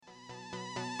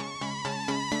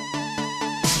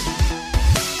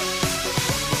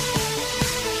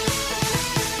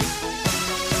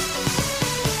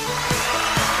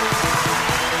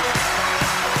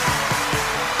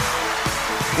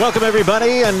Welcome,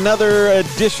 everybody. Another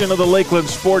edition of the Lakelands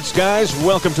Sports Guys.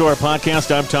 Welcome to our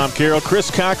podcast. I'm Tom Carroll. Chris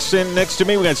Cox sitting next to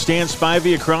me. We got Stan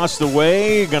Spivey across the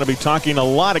way. Going to be talking a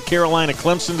lot of Carolina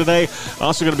Clemson today.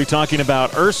 Also going to be talking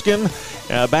about Erskine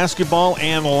basketball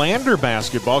and Lander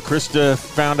basketball. Chris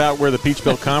found out where the Peach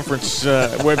Belt Conference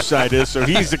website is, so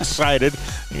he's excited.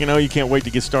 You know, you can't wait to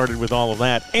get started with all of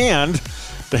that. And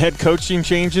the head coaching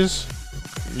changes.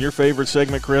 Your favorite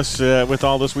segment, Chris, with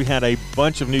all this, we had a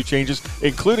bunch of new changes,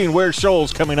 including Ware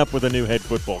Shoals coming up with a new head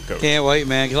football coach. Can't wait,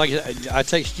 man. Cause like I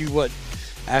texted you,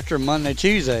 after Monday,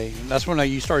 Tuesday, that's when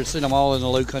you started seeing them all in the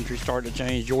Low Country start to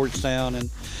change, Georgetown and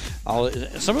all.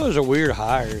 Some of those are weird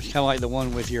hires, kind of like the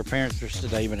one with your Panthers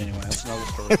today, but anyway, that's another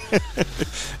story.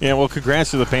 Yeah, well,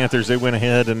 congrats to the Panthers. They went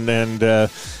ahead and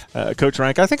Coach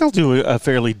Rank, I think he'll do a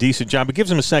fairly decent job. It gives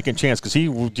him a second chance because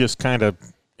he just kind of,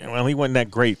 well, he wasn't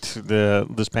that great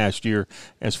this past year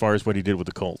as far as what he did with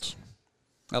the Colts.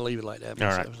 I'll leave it like that. All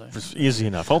right. It's easy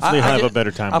enough. Hopefully he'll have a better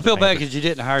time. I feel bad because you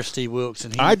didn't hire Steve Wilkes.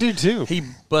 And I do, too. He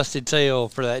busted tail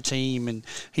for that team, and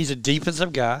he's a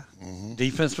defensive guy. Mm-hmm.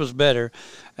 Defense was better.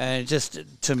 And just,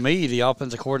 to me, the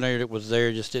offensive coordinator that was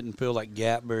there just didn't fill that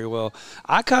gap very well.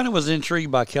 I kind of was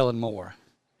intrigued by Kellen Moore.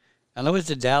 I know he's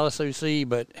the Dallas OC,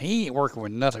 but he ain't working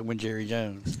with nothing with Jerry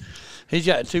Jones. He's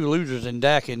got two losers in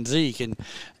Dak and Zeke, and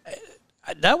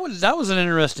that was an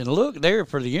interesting look there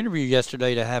for the interview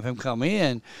yesterday to have him come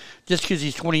in just because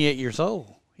he's 28 years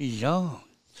old. He's young,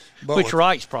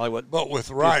 Wright's probably what. But with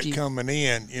Wright coming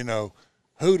in, you know,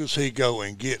 who does he go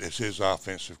and get as his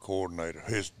offensive coordinator,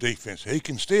 his defense? He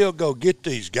can still go get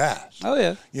these guys. Oh,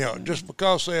 yeah. You know, just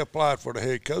because they applied for the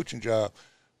head coaching job,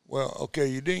 well, okay,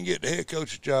 you didn't get the head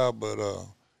coach's job, but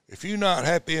if you're not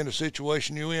happy in the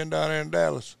situation you're in down there in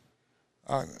Dallas,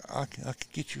 I can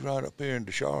get you right up here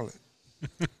into Charlotte.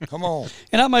 Come on.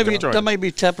 And that may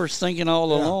be Tepper's thinking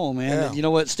all along, man. Yeah. You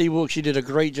know what, Steve Wilkes, you did a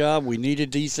great job. We needed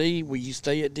D.C. Will you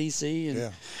stay at D.C.?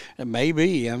 And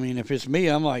maybe. I mean, if it's me,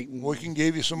 I'm like, we can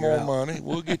give you some more money.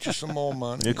 We'll get you some more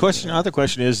money. The other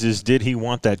question is did he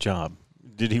want that job?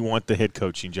 Did he want the head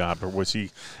coaching job, or was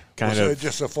he kind of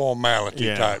just a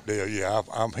formality type deal? Yeah,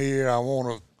 I'm here. I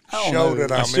want to show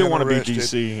that I'm interested. I still want to be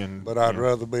D.C. But I'd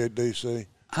rather be at D.C.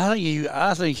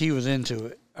 I think he was into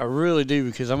it. I really do,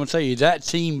 because I'm going to tell you, that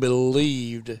team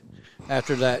believed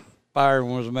after that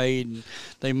firing was made and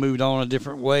they moved on a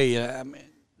different way. I mean,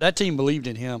 that team believed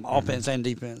in him, offense and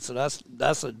defense. So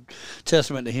that's a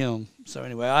testament to him. So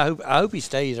anyway, I hope he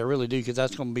stays. I really do, because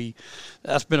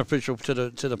that's beneficial to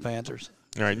the Panthers.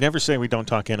 All right, never say we don't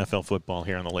talk NFL football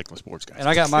here on the Lakeland Sports Guys. And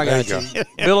I got my guy, too.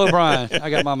 Bill O'Brien. I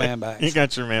got my man back. You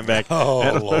got your man back.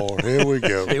 Oh, Lord. Here we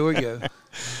go. Here we go.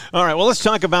 All right, well, let's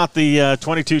talk about the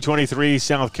 22-23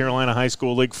 South Carolina High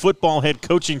School League football head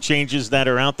coaching changes that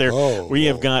are out there. We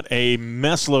have got a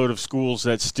mess load of schools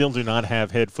that still do not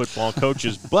have head football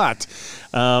coaches, but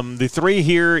the three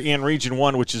here in Region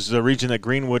 1, which is the region that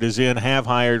Greenwood is in, have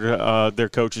hired their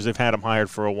coaches. They've had them hired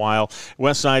for a while.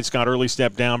 Westside, Scott Early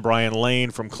stepped down. Brian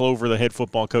Lane from Clover, the head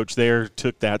football coach there,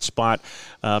 took that spot.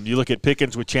 You look at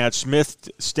Pickens with Chad Smith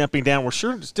stepping down. We're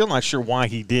still not sure why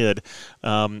he did,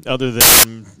 other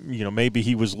than, maybe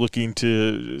he was looking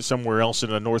to somewhere else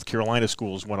in a North Carolina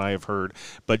school is what I have heard.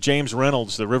 But James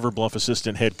Reynolds, the River Bluff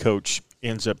assistant head coach,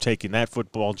 ends up taking that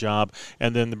football job.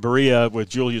 And then the Berea with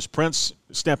Julius Prince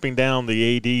stepping down,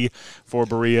 the AD for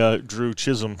Berea, Drew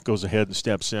Chisholm, goes ahead and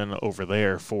steps in over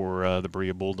there for the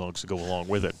Berea Bulldogs to go along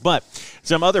with it. But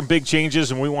some other big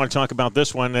changes, and we want to talk about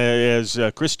this one, as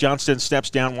Chris Johnston steps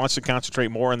down, wants to concentrate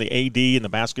more on the AD and the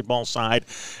basketball side,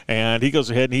 and he goes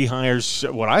ahead and he hires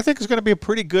what I think is going to be a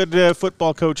pretty good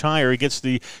football coach hire. He gets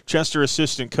the Chester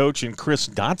assistant coach and Chris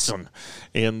Dotson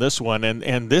in this one,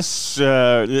 and this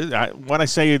when I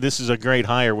say this is a great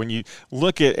hire, when you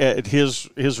look at his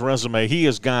resume, he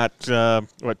has got two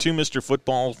Mr.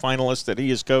 Football finalists that he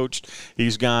has coached.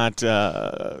 He's got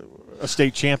a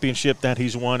state championship that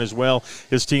he's won as well.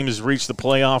 His team has reached the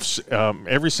playoffs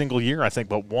every single year, I think,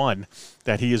 but one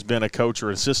that he has been a coach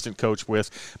or assistant coach with.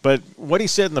 But what he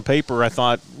said in the paper, I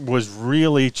thought, was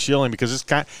really chilling, because it's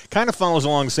kind of follows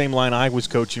along the same line I was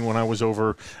coaching when I was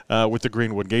over with the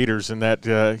Greenwood Gators, and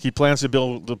that he plans to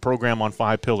build the program on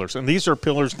 5 pillars. And these are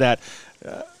pillars that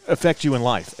affect you in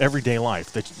life, everyday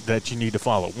life, that you need to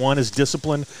follow. One is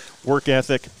discipline, work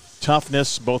ethic,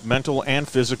 toughness, both mental and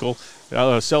physical,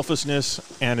 selflessness,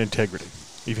 and integrity.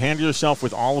 If you handle yourself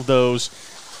with all of those,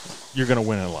 you're going to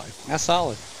win in life. That's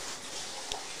solid.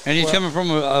 And he's coming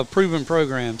from a proven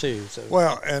program, too. So.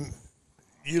 Well, and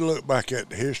you look back at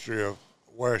the history of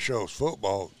Ware Shoals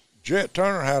football, Jet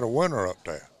Turner had a winner up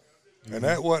there, and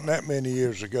that wasn't that many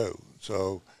years ago.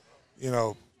 So,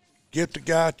 get the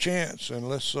guy a chance, and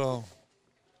let's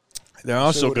They're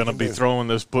also going to be throwing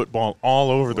this football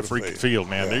all over the freaking field,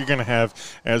 man. Yeah. They're going to have,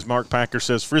 as Mark Packer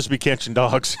says, frisbee catching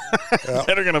dogs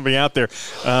that are going to be out there.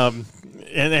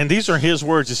 And these are his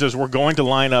words. He says, we're going to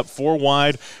line up 4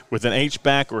 wide with an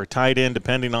H-back or a tight end,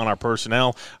 depending on our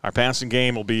personnel. Our passing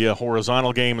game will be a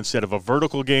horizontal game instead of a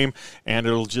vertical game, and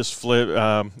it'll just flip.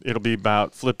 It'll be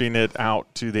about flipping it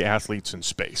out to the athletes in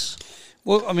space.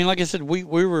 Well, I mean, like I said, we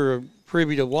were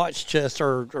privy to watch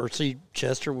Chester or see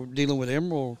Chester dealing with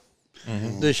Emerald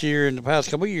this year and the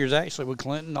past couple of years, actually, with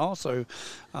Clinton also.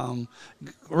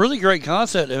 Really great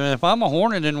concept. I mean, if I'm a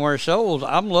Hornet in Ware Shoals,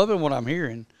 I'm loving what I'm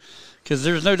hearing. Because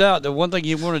there's no doubt the one thing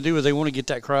you want to do is they want to get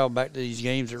that crowd back to these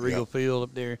games at Regal Field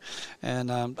up there.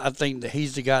 And I think that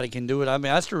he's the guy that can do it. I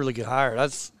mean, that's a really good hire.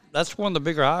 That's one of the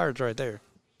bigger hires right there.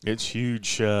 It's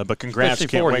huge, but congrats.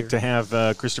 Can't wait to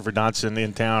have Christopher Dodson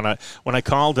in town. When I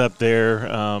called up there,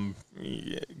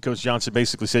 Coach Johnson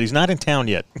basically said he's not in town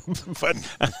yet. But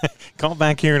call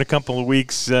back here in a couple of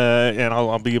weeks, and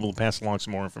I'll be able to pass along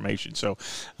some more information. So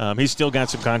he's still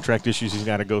got some contract issues he's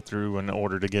got to go through in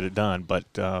order to get it done. But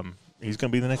he's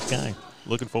going to be the next guy.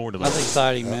 Looking forward to that. That's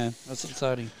exciting, man. That's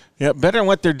exciting. Yeah, better than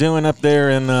what they're doing up there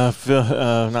in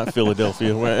not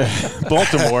Philadelphia,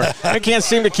 Baltimore. They can't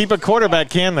seem to keep a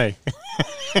quarterback, can they?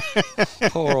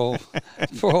 Poor old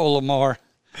Lamar.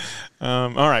 All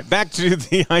right, back to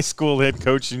the high school head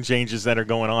coaching changes that are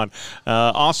going on.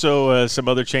 Also, some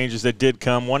other changes that did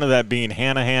come, one of that being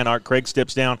Hanahan. Art Craig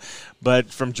steps down.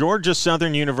 But from Georgia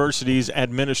Southern University's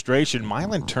administration,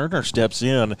 Mylan Turner steps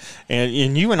in.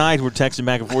 And you and I were texting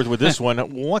back and forth with this one.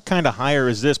 What kind of hire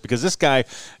is this? Because this guy,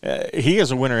 he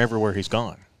is a winner everywhere he's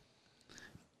gone.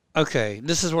 Okay,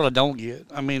 this is what I don't get.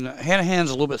 I mean, Hanahan's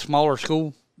a little bit smaller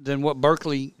school than what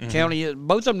Berkeley County is.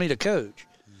 Both of them need a coach.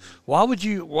 Why would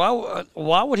he want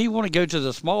to go to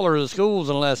the smaller of the schools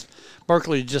unless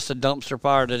Berkeley is just a dumpster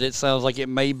fire that it sounds like it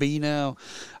may be now?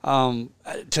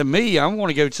 To me, I want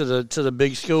to go to the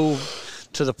big school,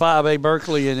 to the 5A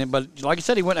Berkeley, but like I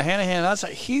said, he went to Hanahan. That's a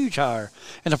huge hire.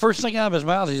 And the first thing out of his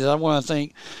mouth is, I want to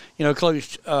thank,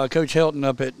 Coach Helton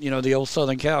up at the old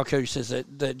Southern Cal coaches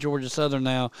that Georgia Southern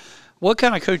now. What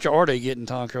kind of coach are they getting,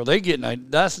 Tom Curl? They getting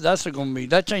that's going to be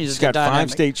that changes the dynamic. He's got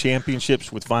 5 state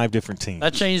championships with 5 different teams.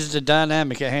 That changes the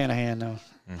dynamic at Hanahan, though.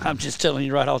 I'm just telling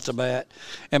you right off the bat.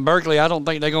 And Berkeley, I don't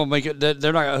think they're going to make it.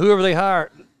 They're not. Whoever they hire,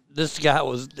 this guy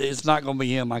it's not going to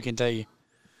be him. I can tell you.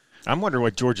 I'm wondering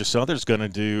what Georgia Southern's going to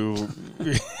do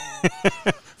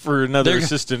for another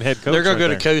assistant head coach. They're going to go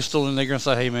to Coastal, and they're going to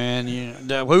say, hey, man,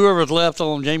 whoever's left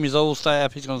on Jamie's old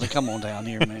staff, he's going to say, come on down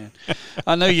here, man.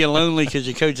 I know you're lonely because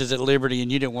your coach is at Liberty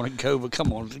and you didn't want to go, but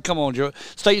come on, Georgia.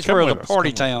 Statesboro, the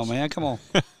party town, man. Come on.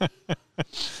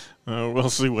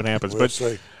 We'll see what happens. We'll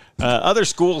see. Other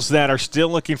schools that are still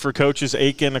looking for coaches,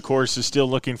 Aiken, of course, is still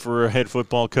looking for a head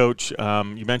football coach.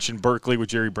 You mentioned Berkeley with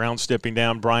Jerry Brown stepping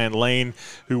down. Brian Lane,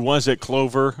 who was at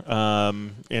Clover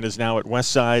and is now at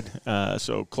Westside.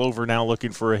 So Clover now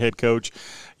looking for a head coach.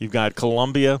 You've got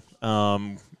Columbia,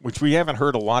 which we haven't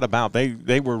heard a lot about.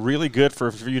 They were really good for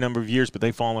a few number of years, but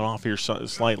they've fallen off here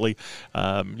slightly.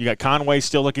 You got Conway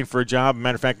still looking for a job.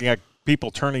 Matter of fact, you got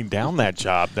people turning down that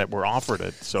job that were offered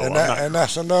it. So and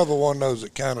that's another one of those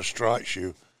that kind of strikes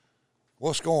you.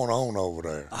 What's going on over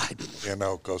there?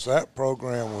 Because that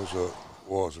program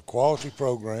was a quality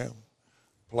program,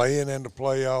 playing in the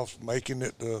playoffs, making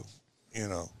it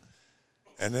and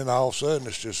then all of a sudden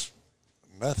it's just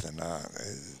nothing.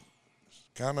 It's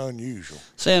kind of unusual.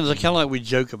 Sam, it's kind of like we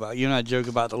joke about. You and I joke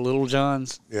about the Little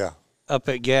Johns. Yeah. Up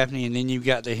at Gaffney, and then you've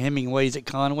got the Hemingways at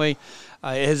Conway.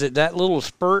 Is it that little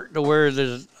spurt to where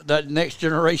there's that next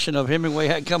generation of Hemingway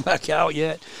hadn't come back out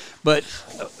yet? But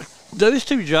those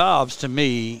 2 jobs, to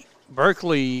me,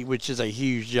 Berkeley, which is a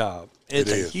huge job.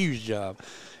 It's a huge job.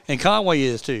 And Conway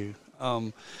is too.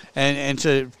 And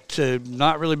to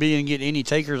not really be and get any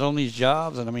takers on these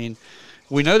jobs, and I mean,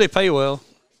 we know they pay well.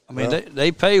 I mean,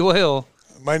 they pay well.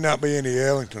 May not be any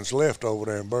Ellingtons left over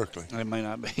there in Berkeley. It may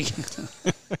not be.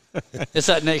 It's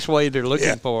that next wave they're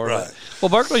looking for. Right. Well,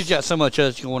 Berkeley's got so much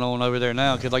else going on over there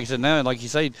now because, like I said, now, like you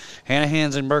say,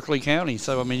 Hanahan's in Berkeley County.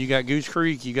 So, I mean, you got Goose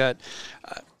Creek. You got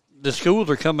the schools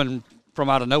are coming from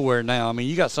out of nowhere now. I mean,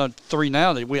 you got 3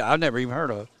 now that I've never even heard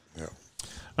of. Yeah.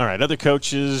 All right, other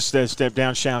coaches that stepped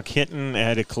down. Shao Hinton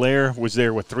at Eclair was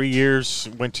there with 3 years,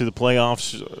 went to the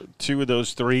playoffs, 2 of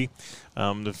those 3.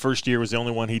 The first year was the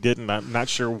only one he didn't. I'm not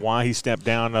sure why he stepped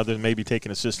down, other than maybe taking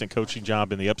an assistant coaching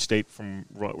job in the upstate, from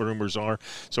what rumors are.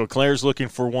 So Claire's looking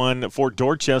for one. For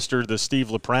Dorchester, the Steve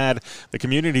LaPrade, the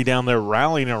community down there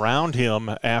rallying around him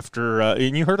after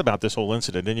and you heard about this whole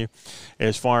incident, didn't you?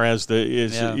 As far as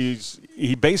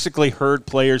he basically heard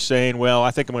players saying, well,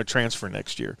 I think I'm going to transfer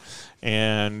next year.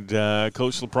 And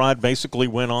Coach LaPrade basically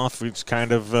went off. It's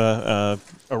kind of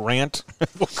a rant,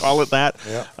 we'll call it that.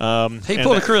 Yeah. He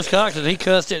pulled a Chris Cox and he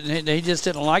cussed it, and he just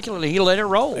didn't like it, and he let it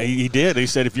roll. He did. He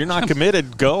said, if you're not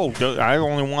committed, go. I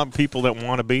only want people that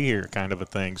want to be here, kind of a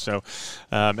thing. So,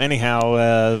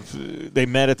 anyhow, they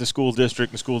met at the school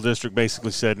district, and the school district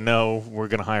basically said, no, we're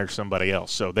going to hire somebody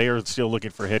else. So they are still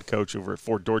looking for a head coach over at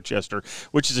Fort Dorchester,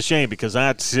 which is a shame, because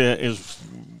that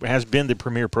has been the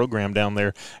premier program down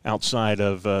there outside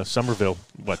of Somerville,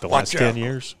 the last 10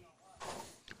 years?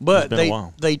 But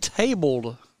they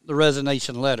tabled the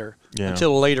resignation letter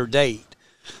until a later date.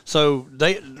 So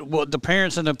the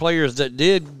parents and the players that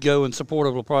did go in support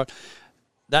of LaPrade,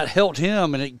 that helped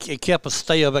him, and it kept a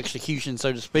stay of execution,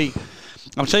 so to speak.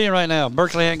 I'm telling you right now,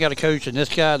 Berkeley ain't got a coach, and this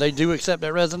guy, they do accept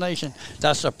that resignation.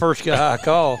 That's the first guy I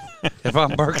call. If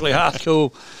I'm Berkeley High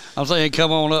School, I'm saying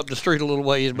come on up the street a little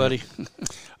ways, buddy.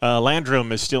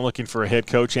 Landrum is still looking for a head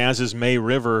coach, as is May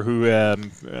River, who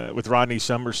with Rodney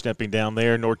Summers stepping down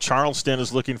there. North Charleston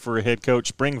is looking for a head coach.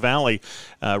 Spring Valley,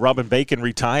 Robin Bacon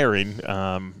retiring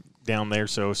down there.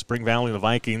 So Spring Valley, the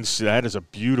Vikings, that is a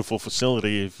beautiful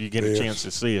facility if you get a chance to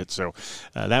see it. So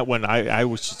that one I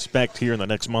would suspect here in the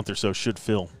next month or so should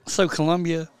fill. So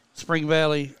Columbia, Spring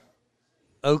Valley,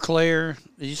 Eau Claire.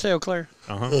 Did you say Eau Claire?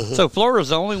 Uh-huh. So Florida's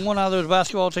the only one out of those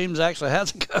basketball teams that actually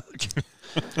has a coach.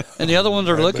 And the other ones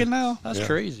are looking now? That's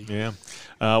crazy. Yeah.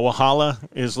 Walhalla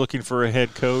is looking for a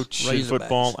head coach in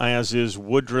football, as is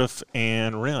Woodruff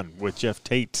and Wren, with Jeff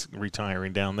Tate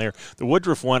retiring down there. The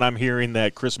Woodruff one, I'm hearing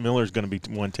that Chris Miller is going to be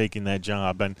the one taking that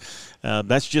job. And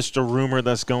that's just a rumor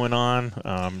that's going on.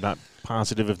 Not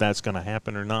positive if that's going to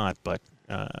happen or not, but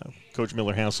Coach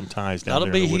Miller has some ties down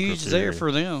there. That'll be huge there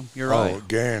for them. You're right. Oh,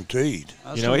 guaranteed.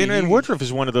 And Woodruff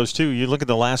is one of those, too. You look at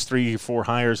the last 3 or 4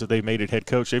 hires that they made at head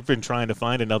coach. They've been trying to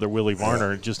find another Willie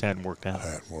Varner. It just hadn't worked out.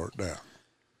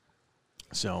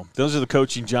 So those are the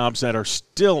coaching jobs that are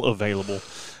still available.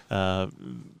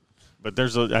 But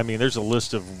there's a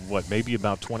list of, maybe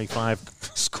about 25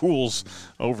 schools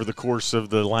over the course of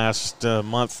the last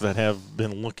month that have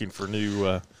been looking for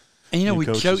new and, we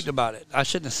coaches. joked about it. I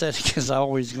shouldn't have said it because I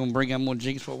always going to I'm going to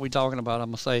jinx what we're talking about. I'm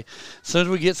going to say, as soon as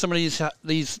we get some of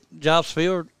these jobs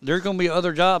filled, there's going to be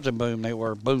other jobs, and boom, they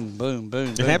were. Boom, boom, boom.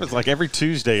 It happens like every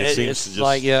Tuesday, it seems. It's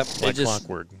like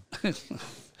clockwork.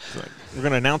 We're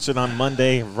going to announce it on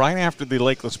Monday, right after the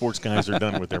Lakelands Sports Guys are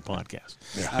done with their podcast.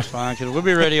 Yeah. That's fine, because we'll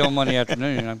be ready on Monday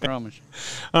afternoon, I promise you.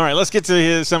 All right, let's get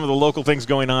to some of the local things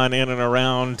going on in and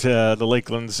around the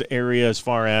Lakelands area as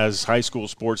far as high school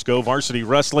sports go. Varsity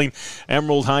wrestling,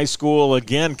 Emerald High School,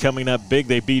 again, coming up big.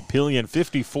 They beat Pillion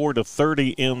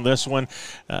 54-30 in this one.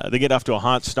 They get off to a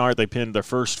hot start. They pinned their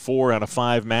first 4 out of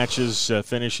 5 matches,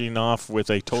 finishing off with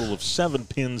a total of 7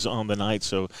 pins on the night.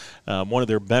 So one of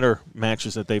their better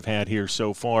matches that they've had here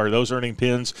so far. Those earning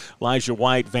pins: Elijah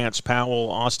White, Vance Powell,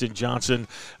 Austin Johnson,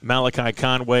 Malachi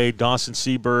Conway, Dawson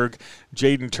Seaberg,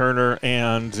 Jaden Turner,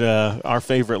 and our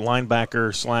favorite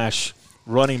linebacker /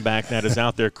 running back that is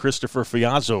out there, Christopher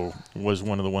Fiazzo, was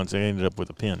one of the ones that ended up with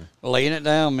a pin. Laying it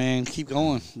down, man. Keep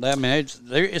going.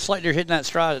 It's like they're hitting that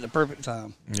stride at the perfect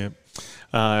time. Yep.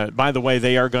 By the way,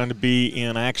 they are going to be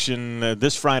in action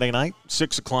this Friday night,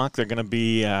 6 o'clock. They're going to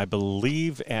be, I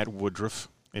believe, at Woodruff.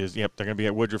 They're going to be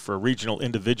at Woodruff for a regional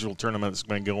individual tournament that's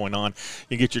been going on.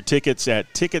 You get your tickets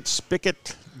at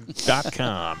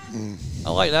ticketspicket.com. I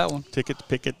like that one.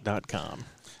 Ticketspicket.com.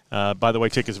 By the way,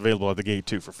 tickets available at the gate,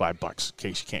 too, for $5 in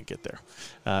case you can't get there.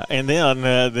 And then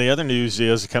the other news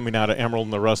is coming out of Emerald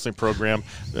and the wrestling program,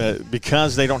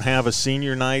 because they don't have a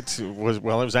senior night. It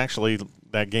was actually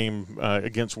that game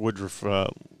against Woodruff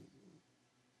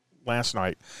last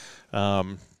night.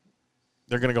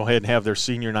 They're going to go ahead and have their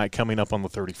senior night coming up on the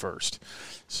 31st.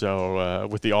 So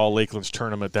with the All Lakelands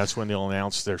tournament, that's when they'll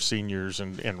announce their seniors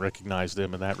and recognize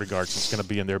them in that regard. So it's going to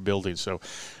be in their building. So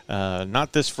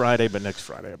not this Friday, but next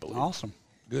Friday, I believe. Awesome.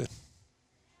 Good.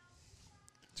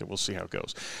 So we'll see how it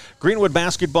goes. Greenwood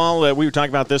basketball, we were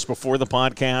talking about this before the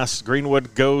podcast.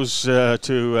 Greenwood goes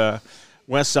to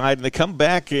West Side, and they come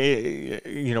back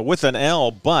with an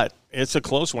L, but It's a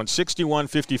close one.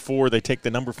 61-54. They take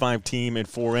the number 5 team in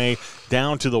 4A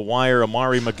down to the wire.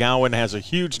 Amari McGowan has a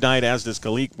huge night, as does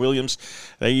Kalik Williams.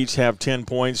 They each have 10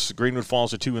 points. Greenwood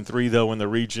falls to 2-3, though, in the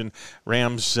region.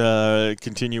 Rams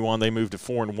continue on. They move to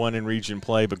 4-1 in region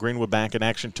play. But Greenwood back in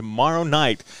action tomorrow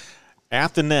night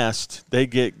at the Nest. They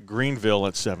get Greenville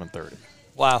at 7:30.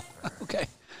 Wow. Okay.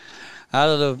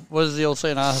 What is the old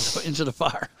saying? Into the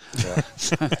fire. Yeah.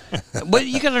 But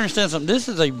you got to understand something. This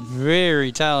is a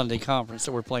very talented conference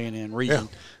that we're playing in, region.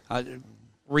 Yeah.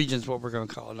 Region's what we're going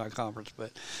to call it, not conference.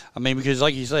 But, I mean, because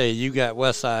like you say, you got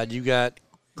Westside, you got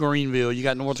Greenville, you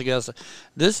got North Augusta.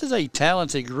 This is a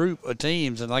talented group of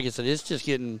teams. And like I said, it's just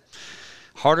getting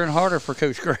harder and harder for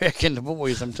Coach Gregg and the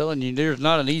boys. I'm telling you, there's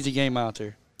not an easy game out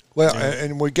there. Well,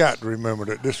 and we got to remember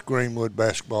that this Greenwood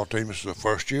basketball team is a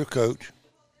first-year coach,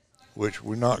 which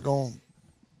we're not going to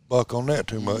buck on that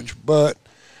too much, but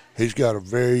he's got a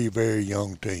very, very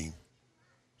young team.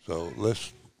 So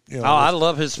let's, I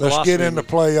love his philosophy. Let's get in the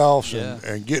playoffs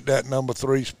and get that number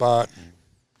 3 spot and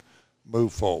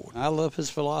move forward. I love his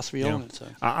philosophy on it. So.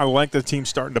 I like the team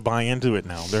starting to buy into it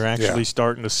now. They're actually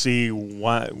starting to see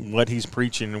what he's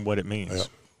preaching and what it means. Yep.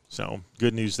 So,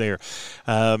 good news there.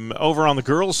 Over on the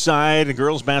girls' side,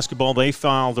 girls' basketball, they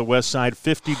fouled the West Side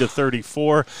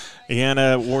 50-34.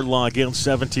 Anna Wardlaw again,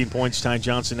 17 points. Ty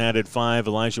Johnson added 5.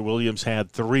 Elijah Williams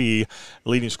had 3.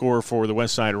 Leading scorer for the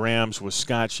West Side Rams was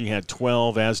Scott. She had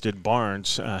 12, as did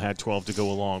Barnes, had 12 to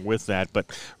go along with that.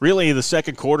 But really, the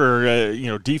second quarter,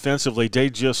 defensively, they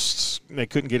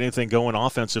couldn't get anything going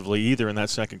offensively either in that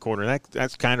second quarter.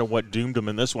 That's kind of what doomed them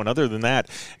in this one. Other than that,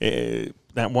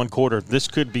 that one quarter, this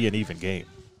could be an even game.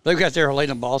 They've got their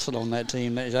Helena Boston on that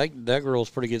team. That girl's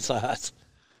pretty good size.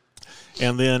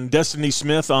 And then Destiny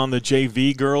Smith on the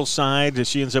JV girls side,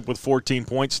 she ends up with 14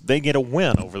 points. They get a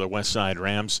win over the West Side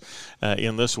Rams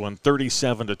in this one,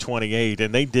 37-28,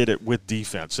 and they did it with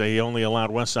defense. They only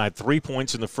allowed West Side 3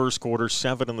 points in the first quarter,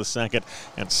 7 in the second,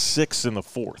 and 6 in the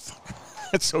fourth.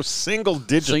 So single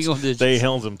digits they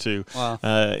held them to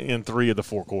in 3 of the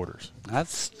 4 quarters.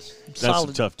 That's a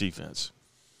tough defense.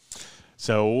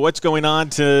 So what's going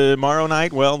on tomorrow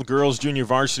night? Well, the girls' junior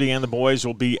varsity and the boys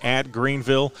will be at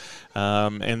Greenville.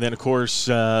 And then, of course,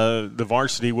 the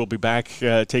varsity will be back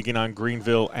taking on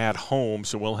Greenville at home.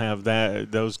 So we'll have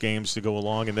those games to go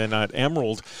along. And then at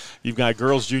Emerald, you've got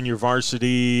girls' junior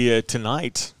varsity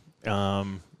tonight.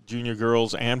 Junior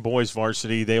girls and boys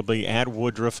varsity, they'll be at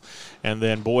Woodruff. And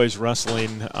then boys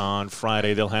wrestling on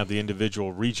Friday, they'll have the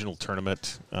individual regional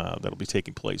tournament that'll be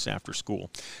taking place after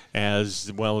school, as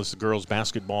well as the girls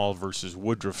basketball versus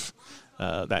Woodruff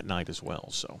that night as well.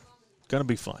 So going to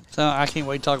be fun. So I can't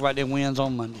wait to talk about them wins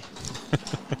on Monday.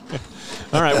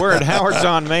 All right, we're at Howard's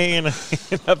on Main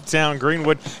in Uptown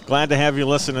Greenwood. Glad to have you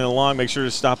listening along. Make sure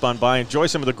to stop on by. Enjoy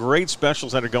some of the great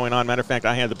specials that are going on. Matter of fact,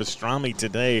 I had the pastrami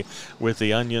today with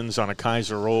the onions on a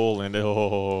Kaiser roll and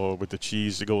with the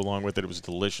cheese to go along with it. It was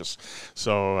delicious.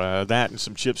 So that and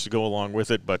some chips to go along with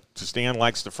it. But Stan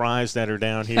likes the fries that are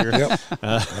down here. Yep,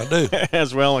 I do.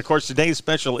 As well. And of course, today's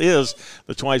special is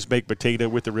the twice-baked potato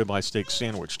with the ribeye steak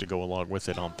sandwich to go along with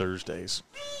it on Thursdays.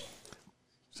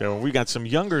 So we got some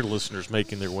younger listeners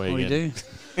making their way in. We do.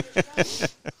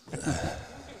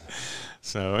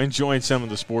 So enjoying some of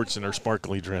the sports in our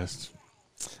sparkly dress.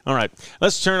 All right,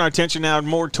 let's turn our attention now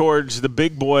more towards the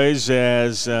big boys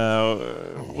as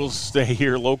we'll stay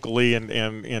here locally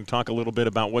and talk a little bit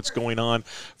about what's going on.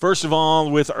 First of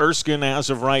all, with Erskine, as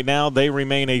of right now, they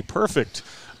remain a perfect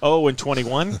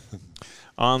 0-21.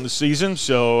 On the season,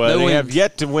 so they have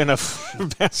yet to win a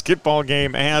basketball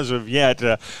game as of yet.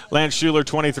 Lance Schuler,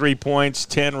 23 points,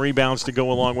 10 rebounds to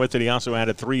go along with it. He also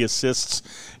added 3 assists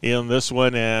in this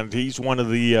one, and he's one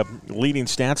of the leading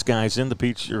stats guys in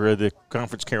the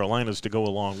Conference Carolinas to go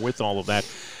along with all of that.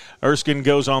 Erskine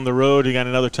goes on the road. He got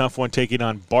another tough one taking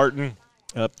on Barton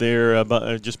up there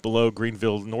just below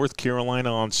Greenville, North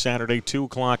Carolina on Saturday, 2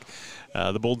 o'clock.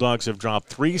 The Bulldogs have dropped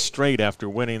 3 straight after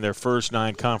winning their first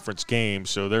 9 conference games,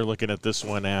 so they're looking at this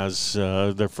one as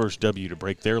their first W to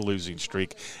break their losing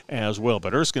streak as well.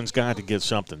 But Erskine's got to get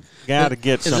something. Got to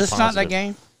get something. Is this not that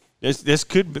game? This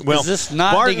could be. Well, is this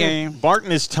not the game?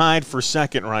 Barton is tied for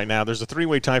second right now. There's a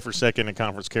 3-way tie for second in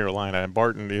Conference Carolina, and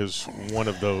Barton is one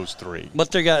of those 3. But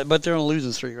they're on a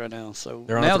losing streak right now. So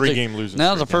they're on a 3-game losing streak.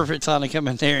 Now's the perfect time to come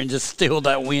in there and just steal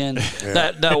that win.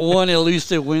 that one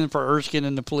elusive win for Erskine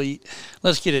and the Pleat.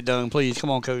 Let's get it done, please. Come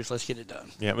on, Coach. Let's get it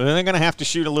done. Yeah, but they're going to have to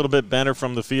shoot a little bit better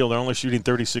from the field. They're only shooting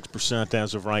 36%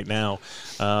 as of right now.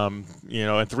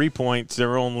 At 3 points,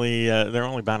 they're only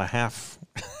about a half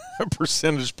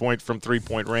percentage point from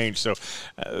 3-point range. So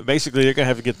basically, they're going to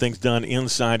have to get things done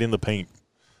inside in the paint.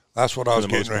 That's what I was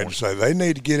getting ready to say. They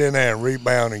need to get in there and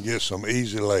rebound and get some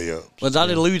easy layups. But that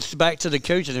alludes back to the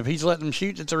coaching. If he's letting them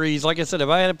shoot the threes, like I said, if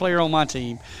I had a player on my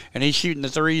team and he's shooting the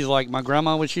threes like my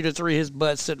grandma would shoot a three, his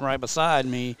butt's sitting right beside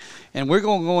me, and we're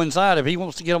going to go inside. If he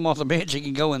wants to get them off the bench, he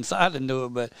can go inside and do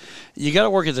it. But you got to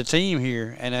work as a team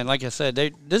here. And then, like I said,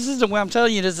 this is the way I'm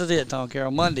telling you, this is it, Tom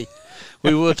Carroll. Monday,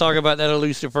 we will talk about that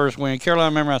elusive first win.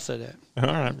 Carolina, remember I said that. All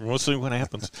right, we'll see what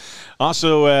happens.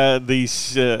 Also, the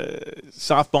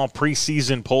softball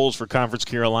preseason polls for Conference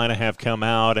Carolina have come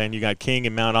out, and you got King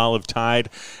and Mount Olive tied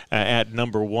at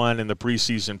number 1 in the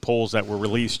preseason polls that were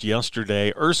released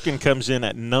yesterday. Erskine comes in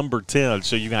at number 10,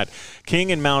 so you got King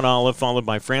and Mount Olive, followed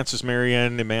by Francis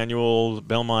Marion, Emmanuel,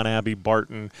 Belmont Abbey,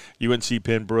 Barton, UNC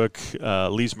Pembroke,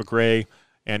 Lees McRae,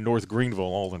 and North Greenville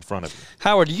all in front of you.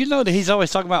 Howard, do you know that he's always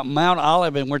talking about Mount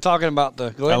Olive, and we're talking about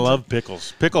the – I love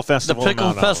pickles. Pickle Festival. The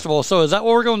Pickle Festival. So is that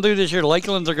what we're going to do this year?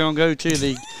 Lakelands are going to go to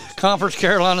the Conference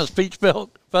Carolina's Peach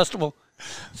Belt Festival.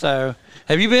 So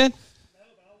have you been?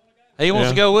 He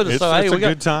wants to go with us. So, it's a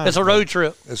good time. It's a road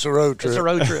trip. It's a road trip. It's a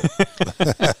road trip.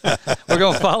 We're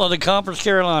going to follow the Conference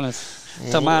Carolinas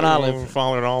to Mount Olive. We'll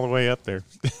follow it all the way up there.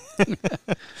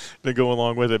 To go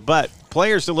along with it. But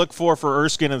players to look for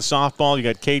Erskine in softball, you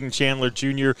got Caden Chandler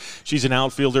Jr. She's an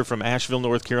outfielder from Asheville,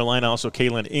 North Carolina. Also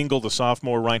Kaylin Engel, the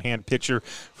sophomore right-hand pitcher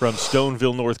from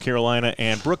Stoneville, North Carolina.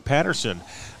 And Brooke Patterson,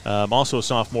 also a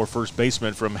sophomore first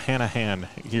baseman from Hanahan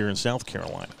here in South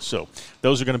Carolina. So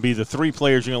those are going to be the 3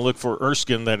 players you're going to look for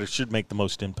Erskine that should make the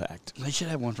most impact. They should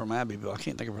have one from Abbeville. I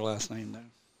can't think of her last name, though.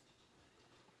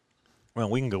 Well,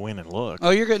 we can go in and look. Oh,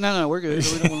 you're good. No, we're good.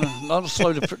 We don't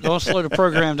slow the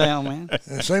program down, man.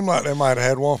 It seemed like they might have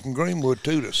had one from Greenwood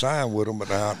too that signed with them, but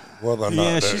now whether or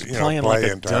not she's playing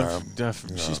like time.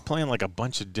 She's playing like a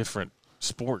bunch of different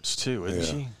sports too,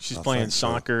 isn't she? She's I playing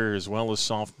soccer as well as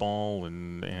softball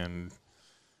and.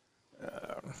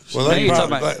 Well,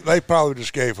 they probably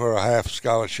just gave her a half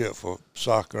scholarship for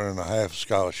soccer and a half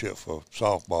scholarship for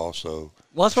softball. So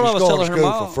well, that's what I was telling her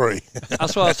mom. For free.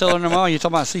 That's what I was telling her mom. You're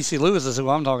talking about CeCe Lewis is who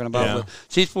I'm talking about. Yeah. But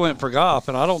she's playing for golf,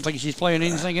 and I don't think she's playing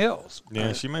anything else.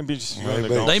 Yeah, she might be just.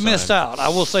 They missed out. I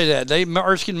will say that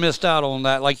Erskine missed out on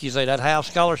that, like you say, that half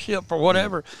scholarship or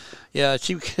whatever. Yeah,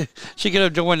 she could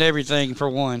have joined everything for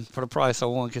the price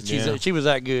of one because she was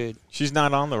that good. She's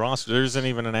not on the roster. There isn't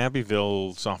even an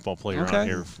Abbeville softball player on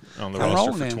here on the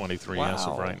roster for 23 as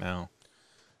of right now.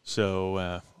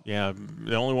 So,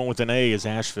 the only one with an A is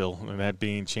Asheville, and that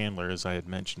being Chandler, as I had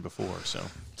mentioned before. So,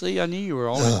 see, I knew you were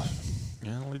on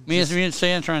it. Me and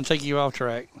Stan trying to take you off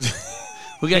track.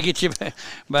 We got to get you back.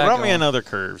 Throw me another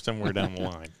curve somewhere down the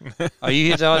line. Oh, you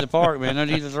hit out of the park, man. No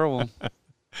need to throw them.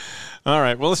 All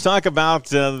right, well, let's talk about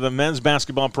the men's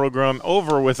basketball program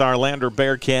over with our Lander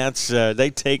Bearcats. They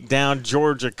take down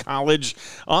Georgia College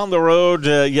on the road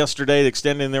yesterday,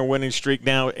 extending their winning streak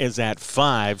now is at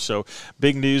 5. So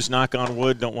big news, knock on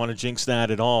wood, don't want to jinx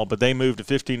that at all. But they moved to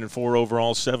 15-4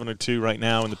 overall, 7-2 right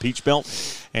now in the Peach Belt.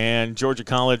 And Georgia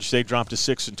College, they dropped to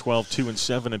 6-12,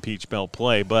 2-7 in Peach Belt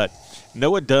play. But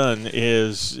Noah Dunn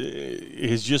has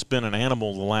just been an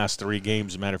animal the last 3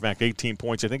 games. As a matter of fact, 18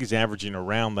 points. I think he's averaging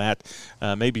around that,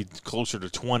 maybe closer to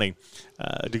 20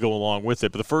 to go along with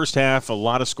it. But the first half, a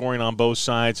lot of scoring on both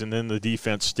sides, and then the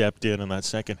defense stepped in that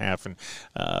second half and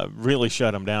really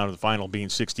shut them down, the final being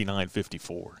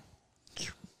 69-54.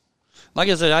 Like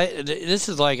I said, this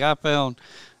is like I found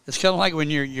 – it's kind of like when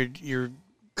you're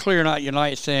clearing out your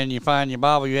nightstand, you find your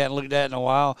Bible you hadn't looked at in a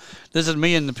while. This is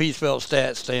me in the Peach Belt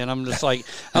stats stand. I'm just like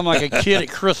I'm like a kid at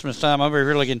Christmas time. I'm over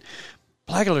here looking.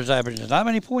 Blackler's averaging how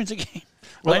many points a game?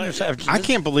 Well, I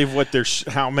can't believe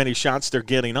how many shots they're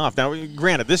getting off. Now,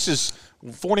 granted, this is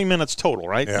 40 minutes total,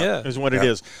 right? Yeah. Is what it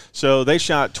is. So they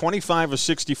shot 25 of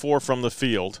 64 from the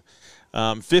field.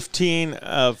 15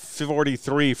 of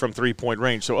 43 from three-point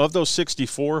range. So of those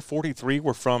 64, 43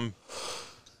 were from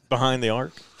behind the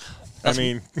arc.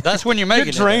 That's when you're making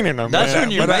it. Draining them. That's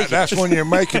when you're making. That's when you're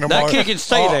making them. That kid can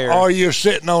stay there. Or you're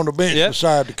sitting on the bench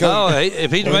beside the coach. Oh,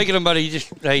 if he's making them, buddy,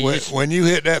 when you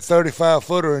hit that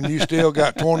 35-footer and you still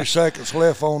got 20 seconds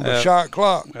left on the shot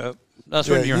clock. That's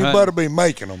when you're hunting. You better be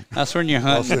making them. That's when you're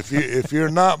hunting. If you're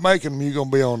not making them, you're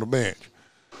gonna be on the bench.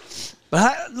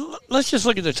 But let's just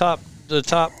look at the top.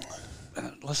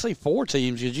 Let's say 4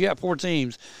 teams because you got 4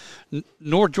 teams.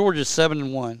 North Georgia's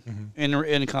 7-1 in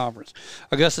the conference.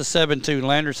 Augusta's 7-2,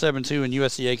 Lander 7-2, and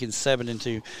USC Aiken's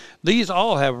 7-2. These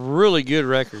all have really good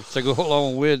records to go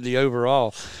along with the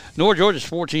overall. North Georgia's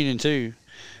 14-2,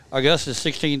 Augusta's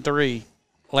 16-3,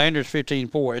 Lander's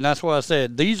 15-4, and that's why I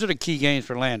said these are the key games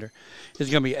for Lander. It's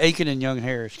going to be Aiken and Young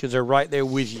Harris because they're right there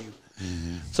with you.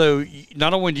 Mm-hmm. So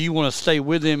not only do you want to stay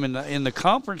with them in the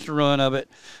conference run of it,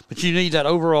 but you need that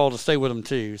overall to stay with them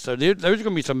too. So there's going to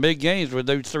be some big games with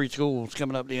those three schools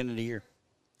coming up at the end of the year.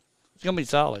 It's going to be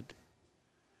solid.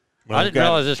 Well, I didn't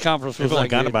realize this conference was that good. We've only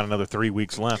got good. about another 3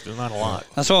 weeks left. There's not a lot.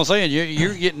 That's what I'm saying.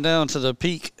 You're getting down to the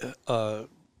peak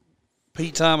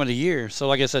time of the year. So,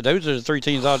 like I said, those are the three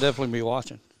teams I'll definitely be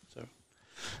watching. So,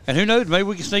 and who knows? Maybe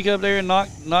we can sneak up there and knock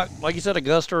like you said,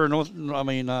 Augusta or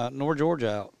North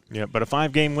Georgia out. Yeah, but a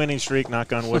 5-game winning streak,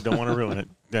 knock on wood, don't want to ruin it.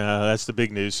 That's the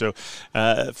big news. So,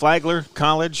 Flagler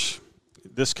College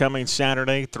this coming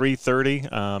Saturday,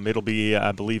 3:30. It'll be,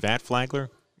 I believe, at Flagler.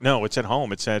 No, it's at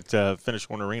home. It's at Finish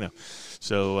One Arena.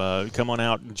 So come on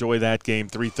out, enjoy that game,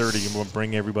 3:30, and we'll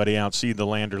bring everybody out. See the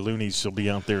Lander Loonies will be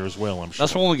out there as well, I'm sure.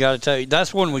 That's one we got to tell you.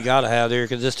 That's one we got to have there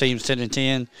because this team's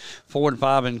 10-10,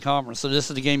 4-5 in conference. So this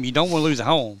is the game you don't want to lose at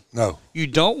home. No. You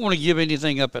don't want to give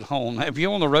anything up at home. If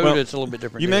you're on the road, it's a little bit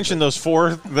different. You mentioned those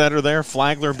 4 that are there,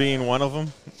 Flagler being one of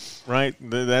them. Right,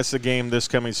 that's the game this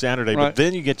coming Saturday. Right. But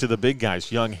then you get to the big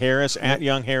guys, Young Harris at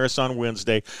Young Harris on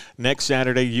Wednesday. Next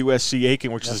Saturday, USC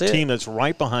Aiken, which is a team that's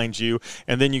right behind you.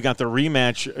 And then you got the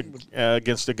rematch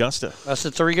against Augusta. That's the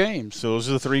 3 games. So those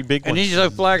are the 3 big and ones. And you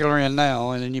just Flagler in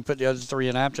now, and then you put the other 3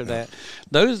 in after that.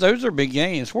 Those are big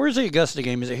games. Where's the Augusta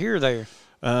game? Is it here or there?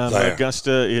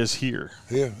 Augusta is here.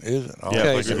 Here, is it? Oh,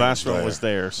 yeah, the last one was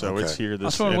there, so it's here.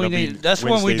 That's one we need. That's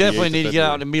one we definitely need to get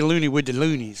out and be loony with the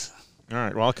loonies. All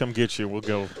right, well, I'll come get you. We'll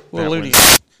go. Well, loony.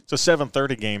 It's a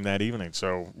 7:30 game that evening,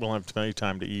 so we'll have plenty of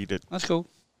time to eat it. That's cool.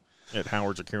 At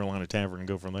Howard's or Carolina Tavern and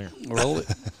go from there. Roll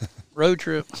it. Road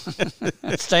trip.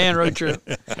 Stan road trip.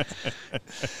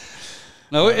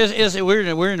 No,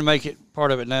 we're in to make it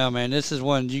part of it now, man. This is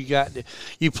one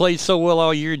you played so well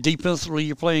all year. Defensively,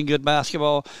 you're playing good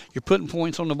basketball. You're putting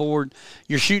points on the board.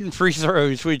 You're shooting free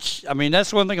throws, which, I mean,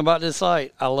 that's one thing about this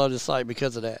site. I love this site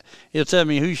because of that. It'll tell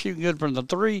me who's shooting good from the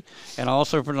 3 and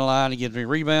also from the line. It gives me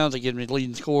rebounds. It gives me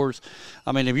leading scores.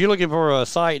 I mean, if you're looking for a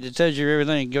site that tells you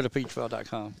everything, go to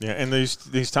peachfeld.com. Yeah, and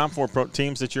these top 4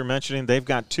 teams that you're mentioning, they've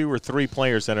got 2 or 3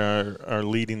 players that are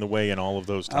leading the way in all of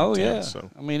those top 10. Yeah. So.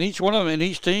 I mean, each one of them in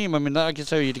each team, I mean, I can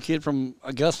tell you the kid from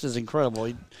Augusta is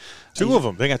incredible. 2 of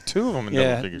them. They got 2 of them in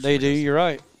double figures. Yeah, they do. You're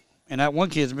right. And that one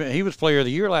he was player of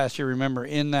the year last year, remember,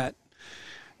 in that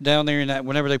down there in that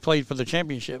whenever they played for the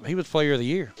championship. He was player of the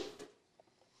year.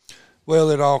 Well,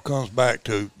 it all comes back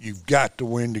to you've got to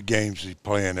win the games he's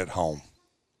playing at home.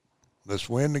 Let's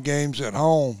win the games at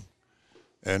home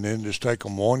and then just take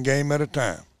them one game at a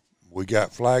time. We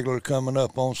got Flagler coming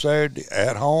up on Saturday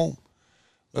at home.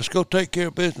 Let's go take care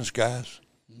of business, guys.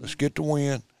 Let's get the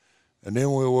win, and then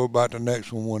we'll worry about the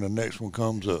next one when the next one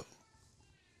comes up.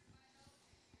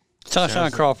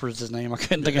 Sunshine Crawford is his name. I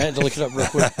couldn't think. I had to look it up real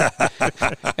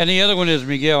quick. And the other one is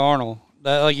Miguel Arnold.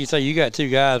 Like you say, you got 2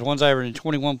 guys. One's averaging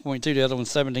 21.2, the other one's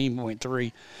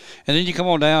 17.3. And then you come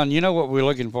on down. You know what we're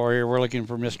looking for here? We're looking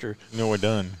for Mr. Noah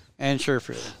Dunn. And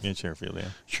Sherfield. And Sherfield, yeah.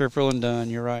 Sherfield and Dunn,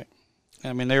 you're right.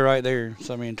 I mean, they're right there.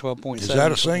 So, I mean, 12.7. Is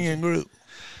that a singing group?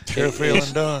 Sherfield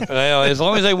and Dunn. Well, as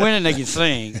long as they win, they can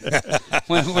sing.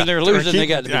 When they're losing, they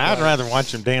got to be I'd rather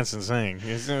watch them dance and sing.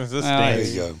 Let's dance. There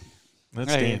you go.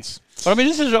 Let's dance. But,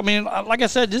 I mean, like I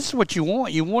said, this is what you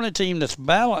want. You want a team that's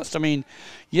balanced. I mean,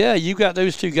 yeah, you got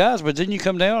those 2 guys, but then you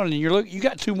come down and you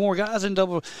got 2 more guys in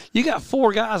double. You got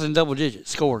 4 guys in double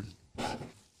digits scoring.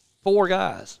 4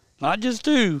 guys, not just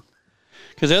 2.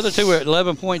 Because the other 2 are at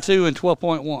 11.2 and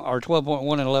 12.1, or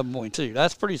 12.1 and 11.2.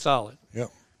 That's pretty solid. Yep.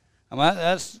 I mean,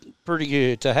 that's pretty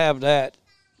good to have that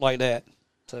like that.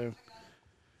 So.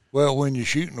 Well, when you're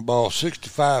shooting the ball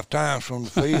 65 times from the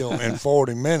field in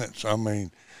 40 minutes, I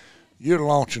mean, you're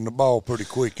launching the ball pretty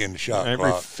quick in the shot every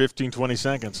clock. 15, 20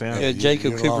 seconds, yeah. Yeah,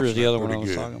 Jacob Cooper is the other one I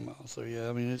was talking about. So, yeah,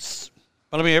 I mean,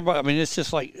 everybody, I mean, it's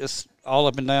just like it's all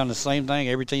up and down the same thing.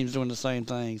 Every team's doing the same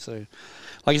thing. So,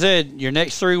 like I said, your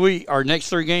next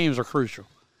 3 games are crucial.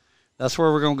 That's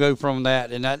where we're going to go from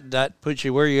that, and that puts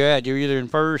you where you're at. You're either in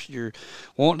first, you're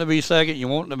wanting to be second, you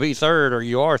wanting to be third, or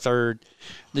you are third.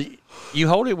 You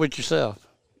hold it with yourself.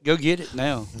 Go get it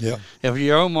now. Yeah. If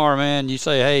you're Omar, man, you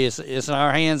say, hey, it's in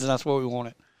our hands, and that's what we want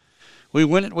it. We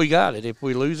win it, we got it. If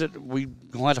we lose it, we're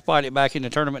going to have to fight it back in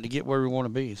the tournament to get where we want to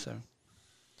be. So.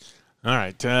 All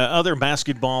right, other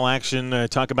basketball action,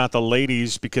 talk about the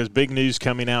ladies because big news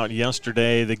coming out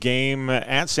yesterday. The game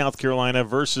at South Carolina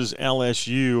versus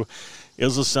LSU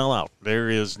is a sellout. There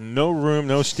is no room,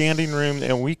 no standing room,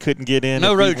 and we couldn't get in.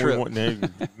 No road trip.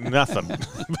 Nothing.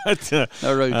 But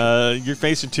no road trip. You're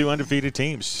facing two undefeated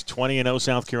teams, 20-0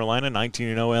 South Carolina,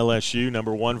 19-0 LSU,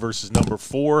 number 1 versus number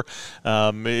 4.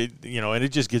 And it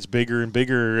just gets bigger and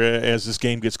bigger as this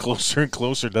game gets closer and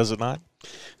closer, does it not?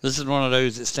 This is one of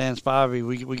those that stands by me.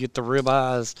 We get the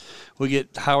ribeyes. We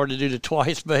get Howard to do the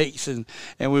twice bakes, and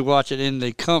we watch it in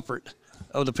the comfort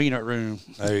of the peanut room.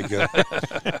 There you go.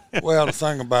 Well, the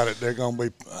thing about it, they're going to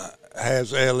be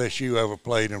has LSU ever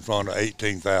played in front of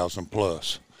 18,000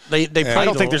 plus? They I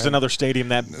don't think there's another stadium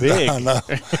that big. I know.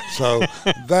 So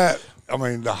the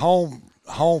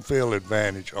home field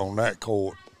advantage on that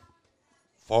court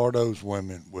for those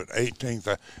women with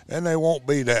 18,000, and there won't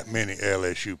be that many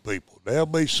LSU people. There'll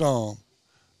be some,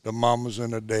 the mamas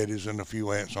and the daddies and a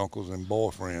few aunts, uncles, and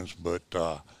boyfriends, but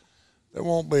there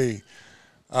won't be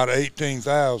out of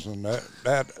 18,000.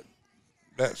 That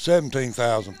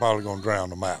 17,000 probably going to drown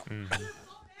them out. Mm-hmm.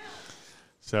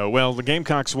 So, well, the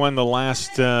Gamecocks won the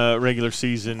last regular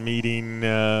season meeting.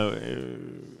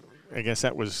 I guess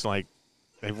that was like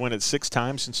they've won it 6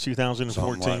 times since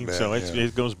 2014. Like that, so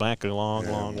it goes back a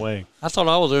long way. I thought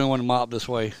I was the only one to mop this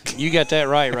way. You got that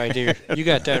right there. You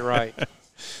got that right.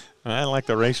 I like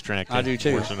the racetrack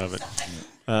portion of it.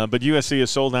 But USC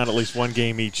has sold out at least one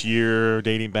game each year,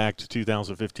 dating back to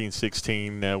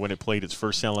 2015-16 when it played its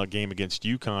first sellout game against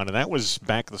UConn. And that was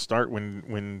back at the start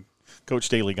when Coach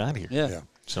Staley got here. Yeah.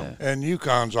 So. And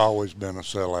UConn's always been a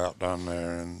sellout down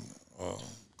there. And, of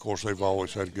course, they've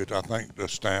always had good – I think the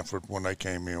Stanford, when they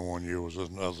came in one year, was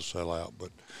another sellout. But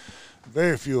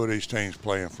very few of these teams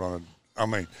play in front of – I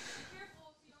mean,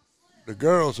 the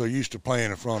girls are used to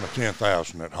playing in front of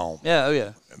 10,000 at home. Yeah, oh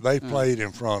yeah. They played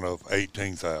in front of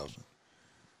 18,000.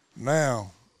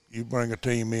 Now you bring a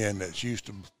team in that's used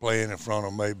to playing in front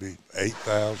of maybe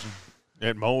 8,000.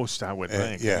 At most, I would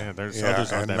think. There's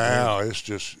others and now big.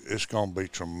 It's going to be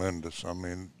tremendous. I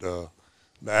mean, the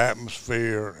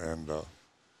atmosphere and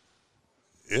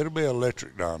it'll be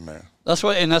electric down there. That's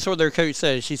what their coach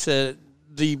said. She said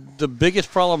the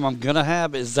biggest problem I'm gonna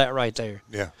have is that right there.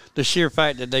 Yeah. The sheer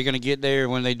fact that they're gonna get there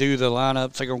when they do the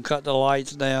lineups, they're gonna cut the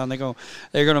lights down.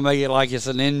 They're gonna make it like it's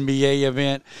an NBA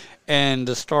event, and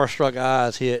the starstruck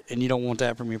eyes hit, and you don't want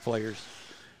that from your players.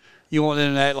 You want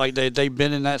them to act like they've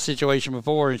been in that situation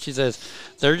before. And she says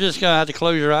they're just gonna have to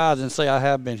close your eyes and say, "I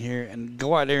have been here," and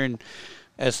go out there and,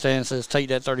 as Stan says, take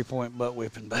that 30-point butt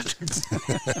whipping. But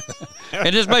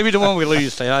and this may be the one we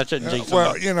lose, Stan. I shouldn't jinx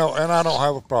well, and I don't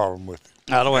have a problem with it.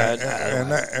 I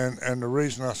don't and the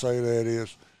reason I say that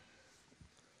is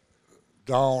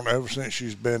Dawn, ever since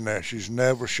she's been there, she's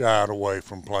never shied away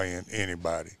from playing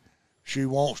anybody. She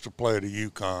wants to play the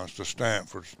UConns, the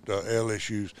Stanfords, the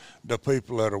LSUs, the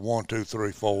people that are 1, 2,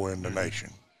 3, 4 in the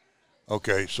nation.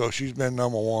 Okay, so she's been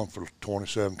number 1 for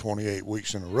 27, 28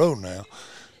 weeks in a row now.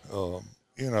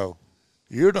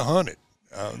 You're the hunted.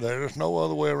 There's no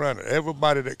other way around it.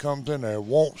 Everybody that comes in there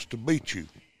wants to beat you.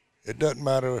 It doesn't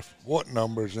matter what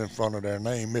number is in front of their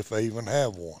name, if they even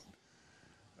have one.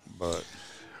 But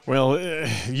well,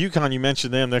 UConn, you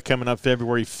mentioned them. They're coming up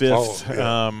February 5th. Oh,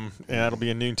 yeah. That'll be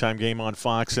a noontime game on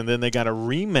Fox. And then they got a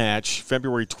rematch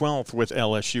February 12th with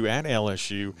LSU at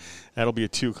LSU. That'll be a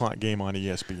 2 o'clock game on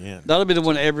ESPN. That'll be the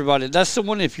one everybody – that's the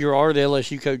one if you're already the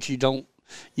LSU coach,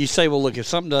 you say, well, look, if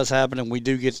something does happen and we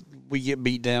get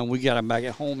beat down, we got them back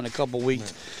at home in a couple of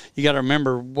weeks. You got to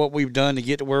remember what we've done to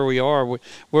get to where we are.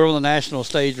 We're on the national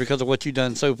stage because of what you've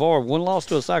done so far. One loss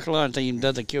to a South Carolina team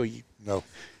doesn't kill you. No.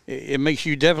 It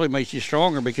definitely makes you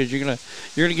stronger because you're gonna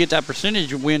get that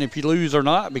percentage win if you lose or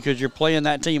not because you're playing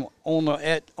that team on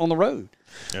the road.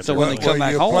 That's so when they come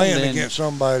back you're home, playing against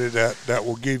somebody that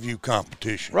will give you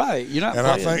competition. Right. You're not. And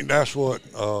I think that's what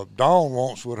Dawn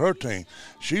wants with her team.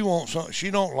 She wants something. She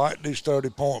don't like these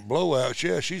 30-point blowouts.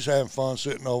 Yeah, she's having fun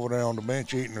sitting over there on the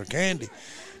bench eating her candy,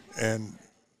 and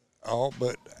all.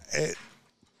 But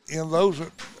those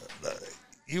are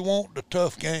you want the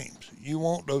tough games. You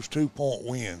want those 2-point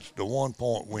wins, the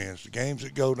 1-point wins, the games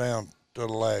that go down to the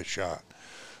last shot,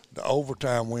 the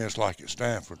overtime wins like at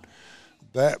Stanford.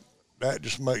 That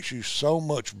just makes you so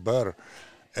much better.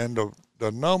 And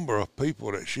the number of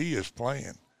people that she is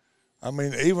playing. I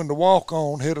mean, even the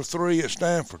walk-on hit a 3 at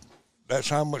Stanford. That's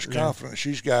how much confidence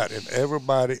she's got in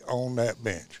everybody on that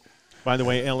bench. By the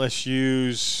way,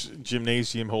 LSU's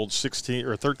gymnasium holds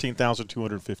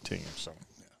 13,215.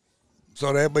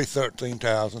 So there'll be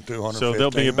 13,215. So there'll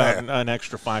be about an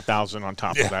extra 5,000 on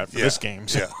top of that for this game.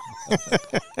 So. Yeah.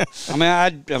 I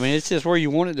mean, it's just where you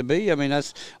want it to be. I mean,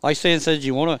 that's like Stan says.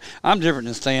 You want to. I'm different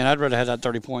than Stan. I'd rather have that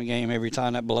 30-point game every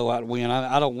time, that blowout win.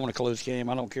 I don't want a close game.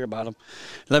 I don't care about them.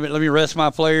 Let me rest my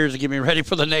players and get me ready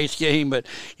for the next game. But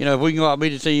if we can go out and beat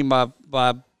the team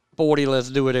by 40, let's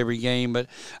do it every game. But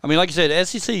I mean, like you said,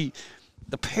 SEC,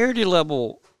 the parity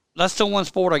level. That's the one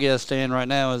sport I guess, Stan, right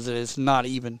now is that it's not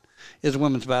even. Is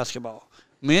women's basketball.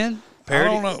 Men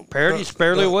parity's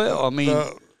fairly well. I mean.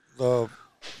 The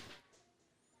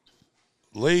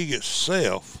league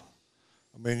itself,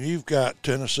 I mean, you've got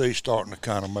Tennessee starting to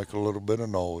kind of make a little bit of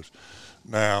noise.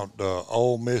 Now, the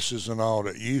Ole Misses and all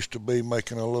that used to be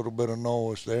making a little bit of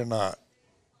noise, they're not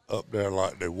up there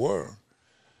like they were.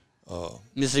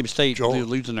 Mississippi State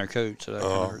losing their coach. So that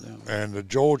kind of hurt them. And the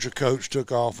Georgia coach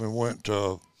took off and went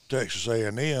to Texas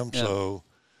A&M, yeah. So,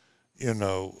 it's...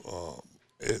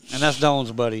 And that's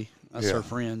Dawn's buddy. That's her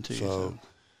friend, too. So.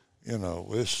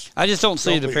 I just don't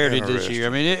see the parity this year. I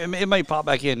mean, it may pop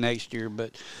back in next year,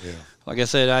 but like I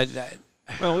said,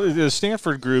 well, the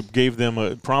Stanford group gave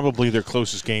them probably their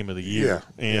closest game of the year,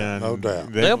 and no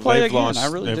doubt they'll play again.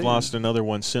 They've lost another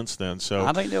one since then, so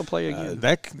I think they'll play again.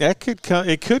 That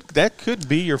could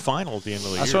be your final at the end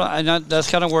of the year.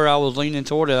 That's kind of where I was leaning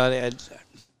toward it.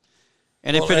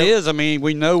 And if it is, I mean,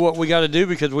 we know what we got to do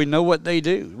because we know what they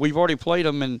do. We've already played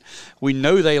them, and we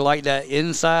know they like that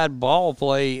inside ball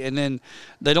play, and then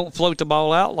they don't float the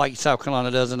ball out like South Carolina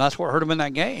does, and that's what hurt them in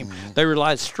that game. Mm-hmm. They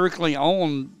relied strictly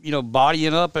on,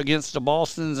 bodying up against the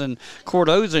Bostons and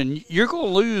Cordoza, and you're going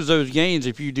to lose those games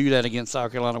if you do that against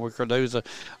South Carolina with Cordoza,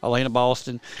 Elena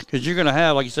Boston, because you're going to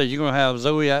have, like you said, you're going to have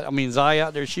Zai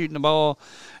out there shooting the ball.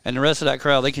 And the rest of that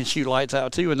crowd, they can shoot lights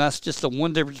out too, and that's just the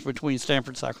one difference between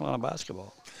Stanford and South Carolina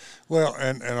basketball. Well,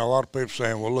 and a lot of people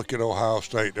saying, well, look at Ohio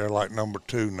State. They're like number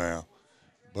 2 now.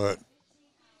 But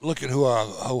look at who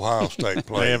Ohio State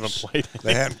plays.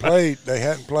 They haven't played. They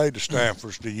hadn't played the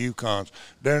Stanfords, the UConns.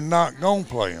 They're not going to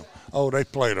play them. Oh, they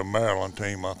played a Maryland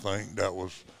team, I think.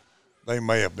 They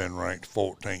may have been ranked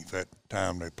 14th at the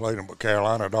time they played them, but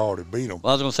Carolina had already beat them.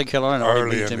 Well, I was going to say Carolina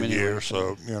already beat them early in the anyway, year,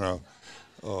 so.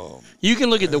 You can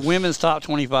look at the women's top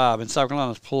 25, and South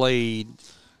Carolina's played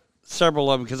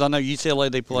several of them because I know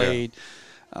UCLA they played.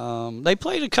 Yeah. They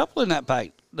played a couple in that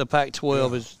the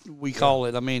Pac-12 as we call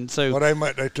it. I mean, so. Well,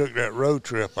 they took that road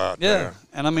trip out there. Yeah,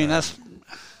 and I mean that's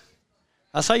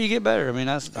how you get better. I mean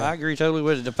I agree totally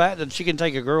with it. The fact that she can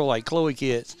take a girl like Chloe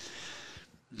Kitts,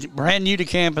 brand new to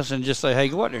campus, and just say, hey,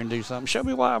 go out there and do something. Show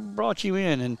me why I brought you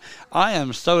in. And I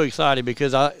am so excited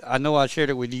because I know I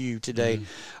shared it with you today.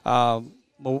 Mm-hmm.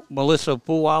 Melissa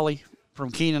Poolwally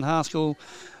from Keenan High School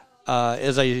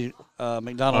is a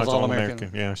McDonald's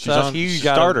All-American. Yeah, she's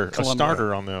a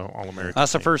starter on the All-American.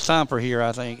 That's the first time for here,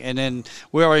 I think. And then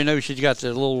we already know she's got the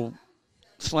little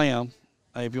slam,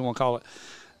 if you want to call it.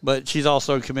 But she's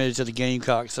also committed to the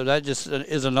Gamecocks. So that just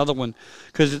is another one.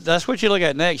 Because that's what you look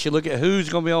at next. You look at who's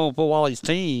going to be on Poolwally's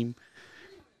team.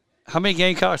 How many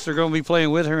Gamecocks are going to be playing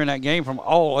with her in that game from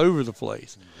all over the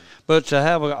place. But to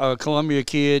have a Columbia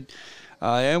kid –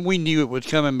 and we knew it was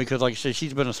coming because, like I said,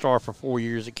 she's been a star for 4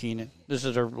 years at Keenan. This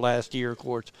is her last year, of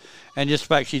course. And just the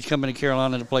fact she's coming to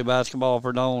Carolina to play basketball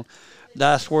for Dawn,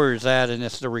 that's where it's at, and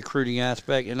it's the recruiting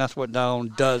aspect, and that's what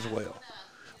Dawn does well.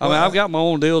 I mean, I've got my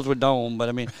own deals with Dawn, but,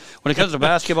 I mean, when it comes to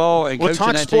basketball and coaching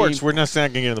that sports, team. We're not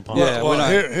going to get in the pond. Yeah, well,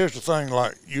 here's the thing,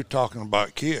 like you're talking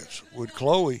about kids. With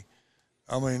Chloe,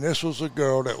 I mean, this was a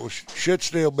girl that should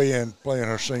still be playing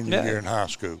her senior year in high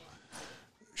school.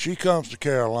 She comes to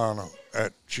Carolina.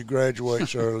 She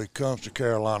graduates early, comes to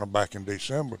Carolina back in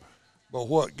December. But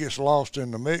what gets lost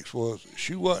in the mix was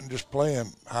she wasn't just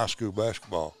playing high school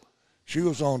basketball. She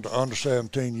was on the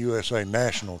under-17 USA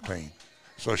national team.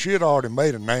 So she had already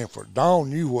made a name for it. Dawn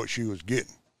knew what she was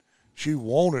getting. She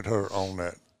wanted her on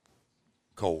that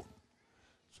court.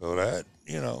 So that,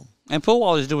 And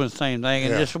Poolwally's doing the same thing.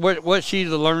 And just what she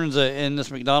learns in this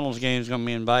McDonald's game is going to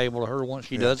be invaluable to her once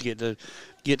she does get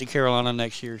to Carolina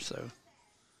next year. So.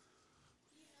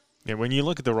 Yeah, when you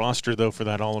look at the roster, though, for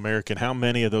that All-American, how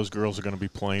many of those girls are going to be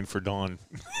playing for Dawn?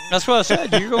 That's what I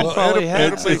said. You're going to probably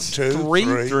have it'll be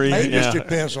three. It just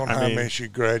depends on how many she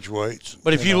graduates.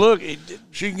 But if you look,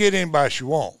 she can get anybody she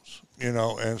wants,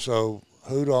 and so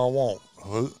who do I want?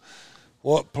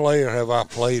 What player have I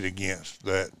played against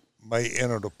that may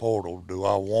enter the portal? Do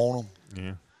I want them?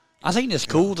 Yeah. I think this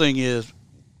cool thing is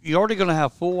you're already going to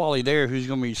have Poolwally there who's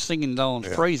going to be singing Dawn's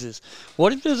praises.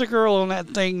 What if there's a girl on that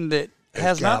thing that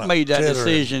has not made that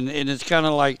decision, and it's kind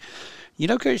of like,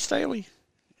 Coach Staley,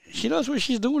 she knows what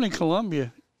she's doing in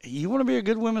Columbia. You want to be a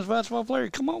good women's basketball player?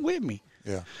 Come on with me.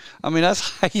 Yeah. I mean,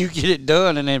 that's how you get it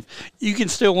done. And if you can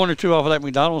steal one or two off of that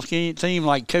McDonald's team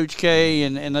like Coach K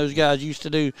and those guys used to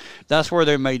do, that's where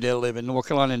they made their living, North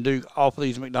Carolina and Duke, off of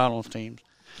these McDonald's teams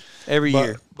every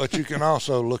year. But you can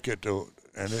also look at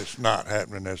and it's not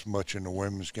happening as much in the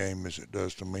women's game as it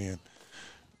does to men.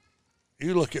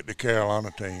 You look at the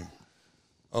Carolina team.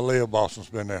 Aaliyah Boston's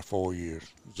been there 4 years.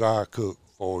 Zaya Cook,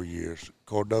 4 years.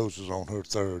 Cordoza's on her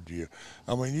 3rd year.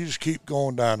 I mean, you just keep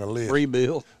going down the list.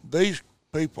 Rebuild. These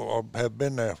people have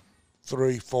been there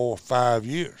 3, 4, 5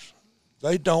 years.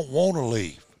 They don't want to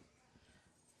leave.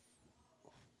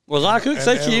 Well, Zaya Cook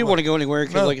said she didn't want to go anywhere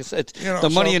because, like I said, the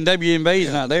money in WNBA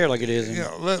is not there like it is.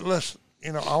 Let's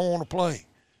I want to play.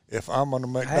 If I'm a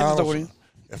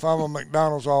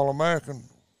McDonald's All-American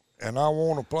and I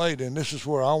want to play, then this is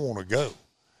where I want to go,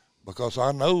 because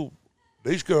I know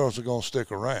these girls are going to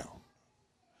stick around.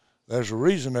 There's a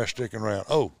reason they're sticking around.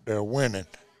 Oh, they're winning.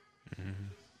 Mm-hmm.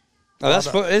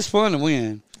 Oh, it's fun to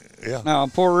win. Yeah. Now,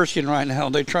 Puerto Rican right now,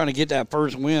 they're trying to get that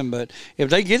first win, but if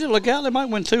they get it, look out, they might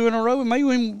win 2 in a row and maybe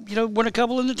win a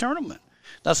couple in the tournament.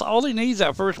 That's all they need is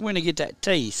that first win to get that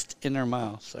taste in their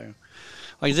mouth. So,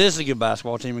 like, this is a good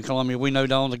basketball team in Columbia. We know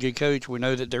Dawn's a good coach. We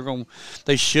know that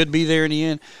they should be there in the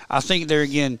end. I think they're,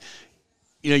 again,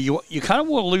 you kind of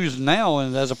want to lose now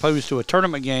as opposed to a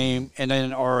tournament game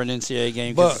or an NCAA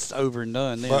game because it's over and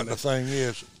done. But the thing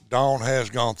is, Dawn has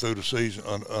gone through the season,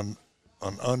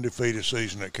 an undefeated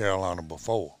season at Carolina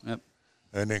before. Yep.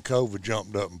 And then COVID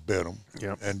jumped up and bit them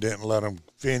and didn't let them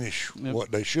finish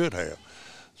what they should have.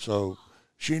 So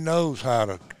she knows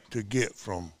how to get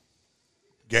from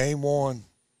game 1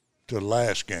 to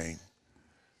last game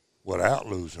without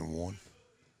losing one.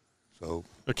 So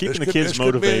keeping the kids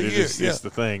motivated is the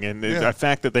thing. And the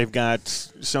fact that they've got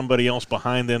somebody else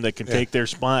behind them that can take their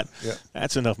spot,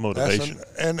 that's enough motivation.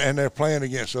 And they're playing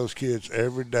against those kids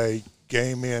every day,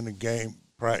 game in and game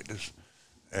practice.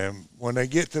 And when they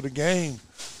get to the game,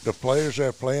 the players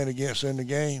they're playing against in the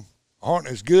game aren't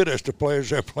as good as the players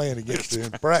they're playing against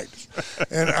in practice.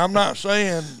 And I'm not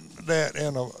saying that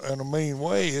in a mean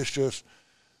way. It's just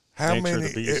how many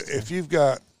 – if you've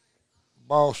got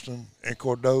Boston and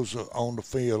Cordoza on the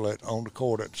field on the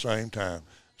court at the same time,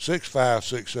 6'5",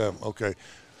 6'7", okay.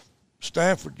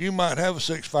 Stanford, you might have a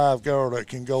 6'5" girl that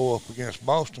can go up against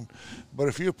Boston, but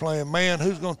if you're playing man,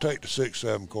 who's going to take the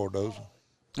 6'7" Cordoza?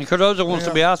 And Cordoza wants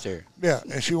to be out there. Yeah,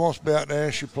 and she wants to be out there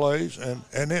and she plays. And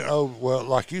then,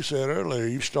 like you said earlier,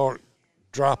 you start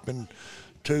dropping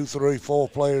 2, 3, 4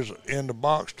 players in the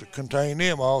box to contain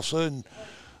them. All of a sudden,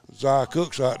 Zaya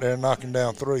Cook's out there knocking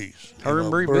down threes. Her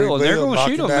and Bree Bill, and they're going to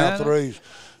shoot them, man. Threes.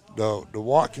 The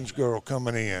Watkins girl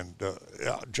coming in, the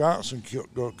Johnson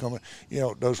girl coming.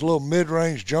 Those little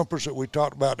mid-range jumpers that we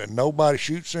talked about that nobody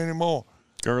shoots anymore.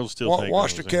 Girls still take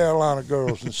watch the Carolina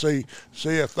girls and see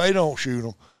if they don't shoot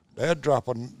them, they'll drop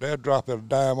a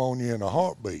dime on you in a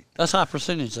heartbeat. That's high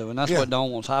percentage though, and that's what Dawn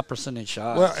wants, high percentage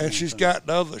shots. Well, and she's got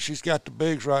the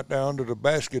bigs right there under the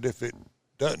basket. If it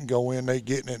doesn't go in, they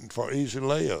getting it for easy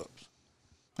layups.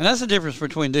 And that's the difference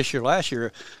between this year and last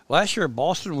year. Last year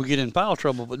Boston would get in foul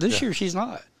trouble, but this year she's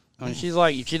not. I mean, she's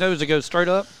like, she knows to go straight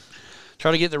up, try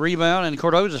to get the rebound, and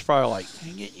Cordoza's probably like,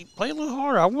 hey, play a little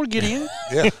harder. I want to get in.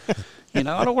 Yeah.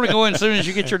 I don't want to go in as soon as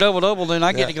you get your double-double. Then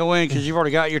I get to go in because you've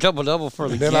already got your double-double for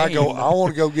the game. Then I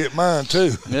want to go get mine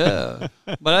too. Yeah.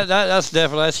 But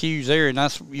that's huge there.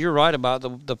 And you're right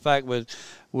about the fact with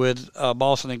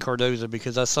Boston and Cordoza,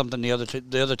 because that's something the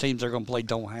other teams they're going to play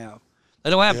don't have. They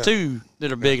don't have two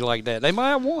that are big like that. They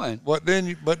might have one. But then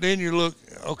you look,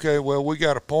 okay, well, we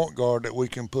got a point guard that we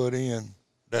can put in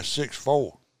that's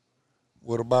 6'4",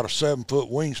 with about a 7-foot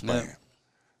wingspan. Yeah.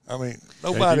 I mean,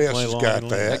 nobody else has got that.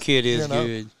 That kid is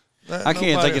good. I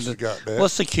can't think of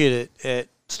what's the kid at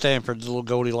Stanford, the little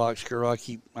Goldilocks girl.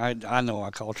 I know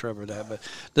I call Trevor that, but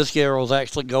this girl's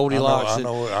actually Goldilocks. I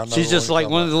know she's just like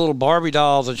one of the little Barbie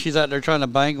dolls, and she's out there trying to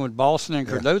bang with Boston and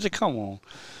Cordoza. Come on.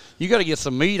 You got to get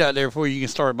some meat out there before you can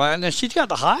start buying. And she's got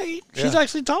the height. She's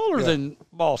actually taller than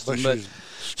Boston, but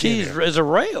she's as a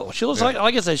rail. She looks like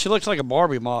I said, she looks like a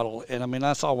Barbie model. And I mean,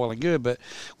 that's all well and good. But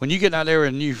when you get out there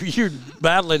and you're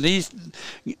battling these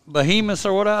behemoths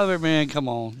or whatever, man, come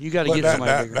on, you got to get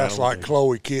somebody bigger. That's like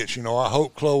Chloe Kitts. I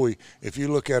hope Chloe, if you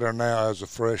look at her now as a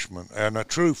freshman and a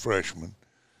true freshman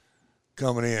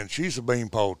coming in, she's a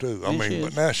beanpole too. I mean,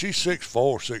 but now she's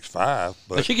 6'4", 6'5".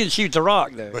 But she can shoot the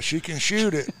rock though. But she can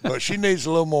shoot it. But she needs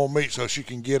a little more meat so she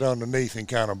can get underneath and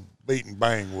kind of beat and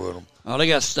bang with them. Oh,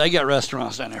 they got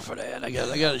restaurants down there for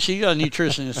that. She got a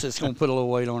nutritionist that's going to put a little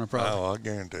weight on her probably. Oh, I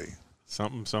guarantee you.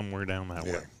 Something somewhere down that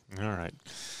way. All right.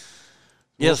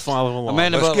 Yes, we'll follow along.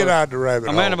 Let's get out the rabbit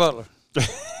hole. Amanda Butler.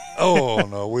 Oh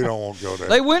no, we don't want to go there.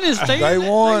 They win his team. They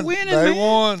won. They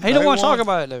won. He don't want to talk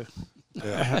about it though.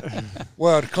 Yeah.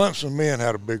 Well, the Clemson men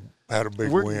had a big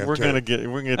win. We're gonna get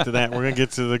to that. We're gonna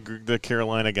get to the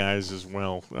Carolina guys as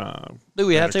well. Do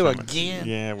we have to again?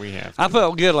 Yeah, we have to. I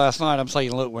felt good last night. I'm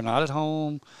saying, look, we're not at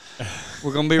home.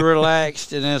 We're gonna be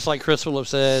relaxed, and then it's like Chris Phillips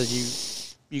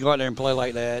says, you go out there and play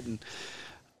like that. And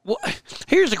well,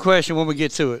 here's the question: when we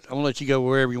get to it, I'm gonna let you go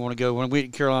wherever you want to go. When we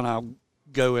get to Carolina, I'll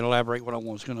go and elaborate what I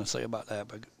was gonna say about that.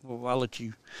 But I'll let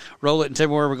you roll it and tell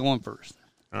me where we're going first.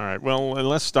 All right. Well,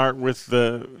 let's start with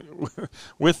the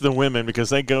women because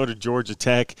they go to Georgia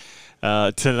Tech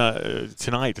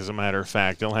tonight. As a matter of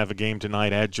fact, they'll have a game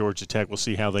tonight at Georgia Tech. We'll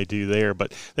see how they do there.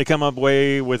 But they come up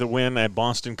way with a win at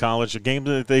Boston College, a game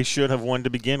that they should have won to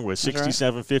begin with,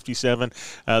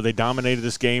 67-57. They dominated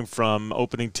this game from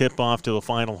opening tip-off to the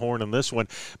final horn in this one.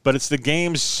 But it's the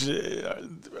games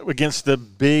against the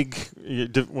big,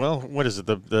 what is it,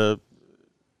 the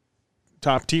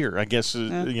top tier, I guess,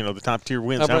 the top tier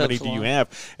wins. How many do you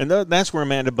have? And that's where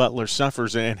Amanda Butler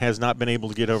suffers and has not been able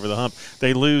to get over the hump.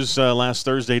 They lose last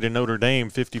Thursday to Notre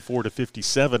Dame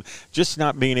 54-57, just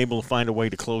not being able to find a way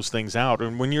to close things out.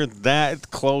 And when you're that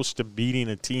close to beating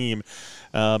a team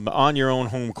on your own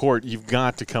home court, you've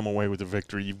got to come away with a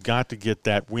victory. You've got to get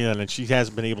that win. And she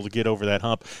hasn't been able to get over that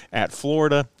hump at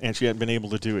Florida, and she hasn't been able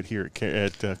to do it here at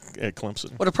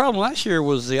Clemson. Well, the problem last year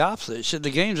was the opposite. The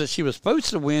games that she was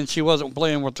supposed to win, she wasn't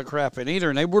playing with the crap in either,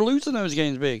 and they were losing those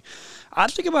games big. I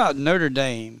think about Notre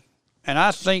Dame, and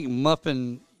I think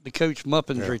the coach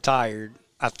Muppin's retired,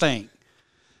 I think.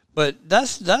 But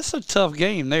that's a tough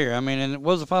game there. I mean, and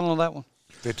what was the final of that one?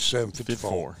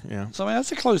 57-54. Yeah. So, I mean,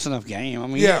 that's a close enough game. I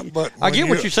mean, yeah, but I get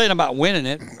what you're saying about winning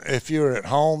it. If you're at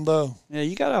home, though, yeah,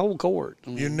 you got a whole court. I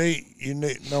mean, you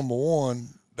need number one.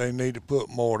 They need to put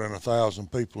more than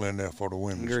 1,000 people in there for the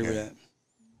women's game. Agree with that.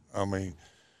 I mean,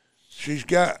 she's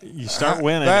got. You start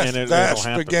winning, that's, and it'll that's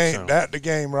happen. The game. So. That's the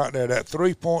game right there. That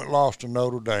 3-point loss to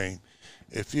Notre Dame.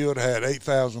 If you had had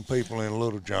 8,000 people in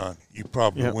Little John, you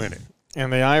probably win it.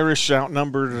 And the Irish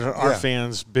outnumbered our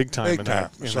fans big time. Big time.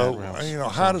 So,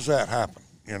 how does that happen?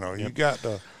 You got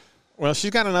to. Well,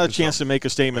 she's got another chance to make a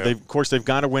statement. Yeah. Of course, they've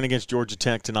got to win against Georgia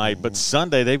Tech tonight, but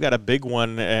Sunday they've got a big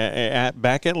one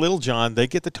back at Little John. They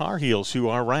get the Tar Heels, who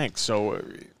are ranked. So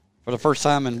for the first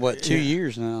time in, 2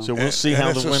 years now. So we'll see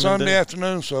how the women do. It's a Sunday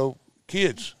afternoon, so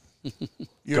kids,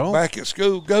 you're back at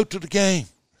school, go to the game.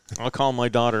 I'll call my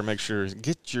daughter and make sure,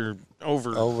 get your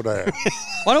over there.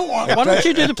 Why don't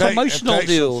you do the promotional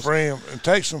deals?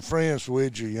 Take some friends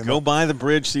with you. Go by the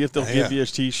bridge, see if they'll give you a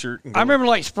T-shirt. I remember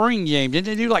like spring game. Didn't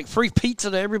they do like free pizza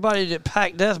to everybody that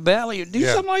packed Death Valley? Do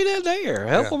something like that there.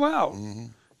 Help them out. Mm-hmm.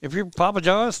 If you're Papa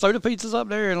John's, throw the pizzas up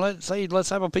there and let's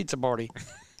have a pizza party.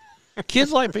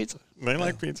 Kids like pizza. They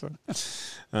like pizza.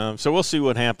 So we'll see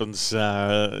what happens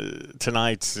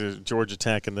tonight, Georgia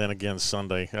Tech, and then again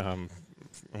Sunday.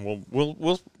 And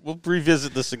we'll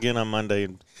revisit this again on Monday,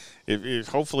 and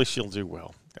hopefully she'll do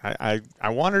well. I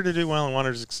want her to do well and want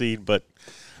her to succeed, but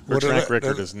her track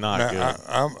record is not good.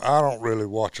 I don't really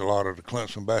watch a lot of the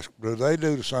Clemson basketball. Do they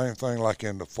do the same thing like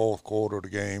in the fourth quarter of the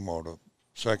game or the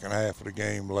second half of the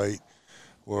game late,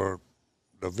 where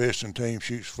the visiting team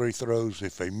shoots free throws?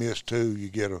 If they miss 2, you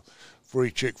get a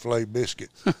free Chick-fil-A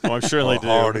biscuit. Oh, I'm sure they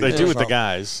do. They do with the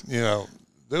guys.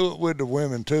 Do it with the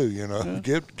women too,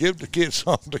 Give the kids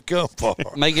something to come for.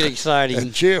 Make it exciting.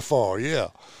 And cheer for, yeah.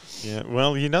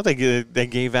 Well, they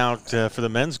gave out for the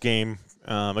men's game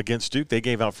against Duke. They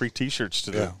gave out free T-shirts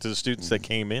to the students that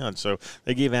came in. So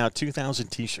they gave out 2,000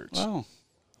 T-shirts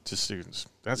to students.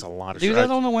 That's a lot of. Do that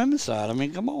on the women's side. I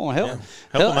mean, come on,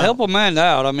 help a man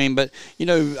out. I mean, but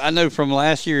I know from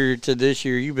last year to this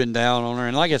year, you've been down on her,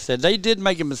 and like I said, they did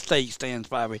make a mistake, Stan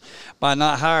Spivey, by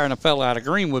not hiring a fella out of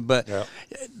Greenwood. But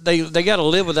they got to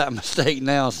live with that mistake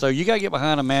now. So you got to get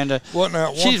behind Amanda. Well,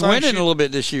 now, she's winning a little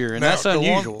bit this year, and that's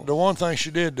unusual. The one thing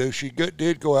she did do, she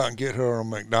did go out and get her a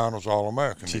McDonald's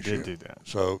All-American. She did do that.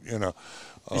 So and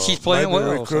she's playing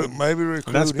well. Maybe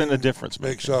recruiting. That's been the difference.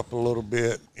 Picks up a little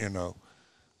bit,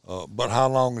 But how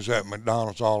long is that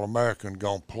McDonald's All-American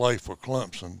going to play for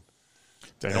Clemson?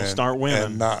 They don't start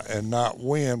winning. And not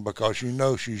win because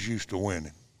she's used to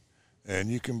winning. And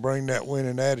you can bring that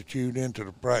winning attitude into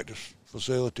the practice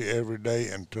facility every day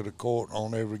and to the court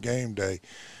on every game day.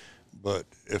 But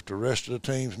if the rest of the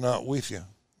team's not with you,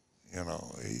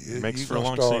 it makes for a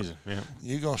long season. Yeah.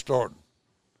 You're going to start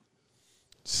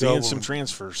seeing some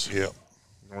transfers. Yeah.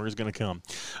 Where he's going to come.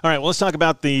 All right, well, let's talk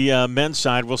about the men's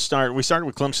side. We started with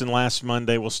Clemson last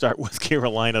Monday. We'll start with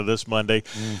Carolina this Monday.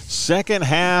 Second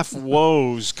half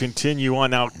woes continue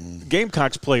on. Now,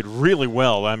 Gamecocks played really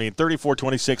well. I mean,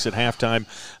 34-26 at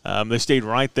halftime. They stayed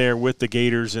right there with the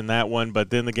Gators in that one, but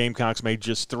then the Gamecocks made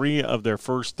just 3 of their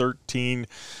first 13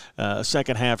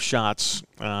 second half shots.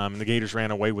 The Gators ran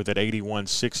away with it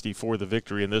 81-60 for the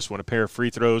victory in this one. A pair of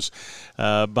free throws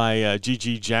by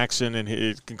G.G. Jackson, and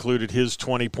it concluded his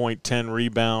 20-point,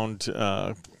 10-rebound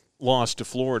loss to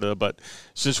Florida. But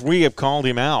since we have called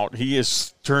him out, he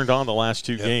has turned on the last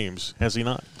 2 games, has he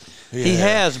not? He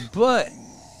has, but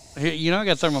you know, I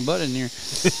got to throw my butt in here.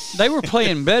 They were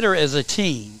playing better as a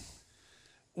team.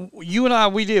 You and I,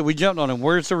 we jumped on him.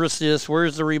 Where's the assists?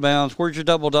 Where's the rebounds? Where's your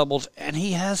double-doubles? And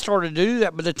he has started to do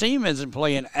that, but the team isn't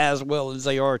playing as well as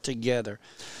they are together.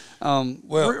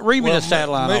 Read me the stat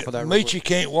line off of that. Meechie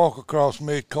can't walk across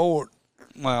midcourt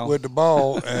with the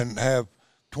ball and have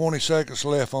 20 seconds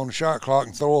left on the shot clock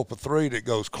and throw up a 3 that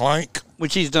goes clank.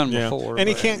 Which he's done before. And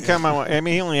he can't come out. I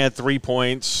mean, he only had 3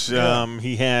 points.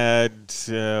 He had,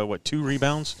 2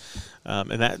 rebounds?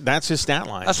 And that's his stat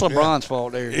line. That's LeBron's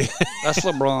fault there. That's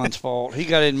LeBron's fault. He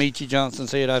got in Meechie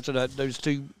Johnson's head after those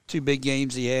two big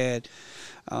games he had.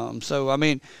 So, I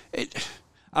mean,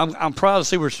 I'm proud to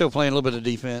see we're still playing a little bit of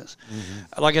defense.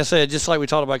 Mm-hmm. Like I said, just like we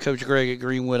talked about Coach Greg at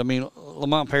Greenwood, I mean,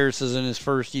 Lamont Paris is in his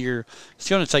first year. It's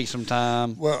going to take some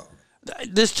time. Well,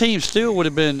 this team still would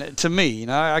have been, to me,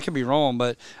 and I could be wrong,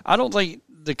 but I don't think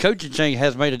the coaching change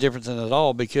has made a difference in it at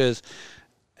all, because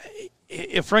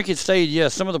if Frank had stayed,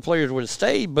 yes, some of the players would have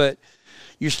stayed, but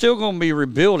you're still going to be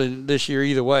rebuilding this year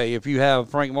either way if you have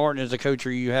Frank Martin as a coach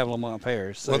or you have Lamont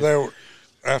Paris. So. Well,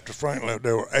 after Frank left,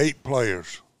 there were 8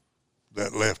 players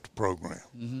that left the program.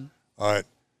 Mm-hmm. All right,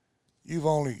 you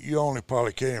only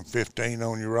probably carrying 15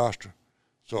 on your roster,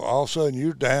 so all of a sudden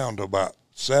you're down to about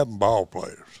 7 ball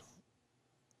players.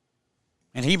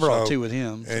 And he brought 2 with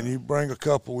him. And you bring a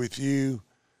couple with you.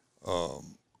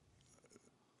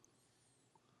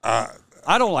 I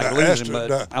don't like losing,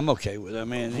 but I'm okay with it. I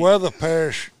mean, whether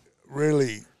Parrish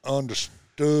really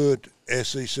understood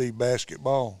SEC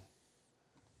basketball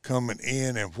coming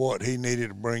in and what he needed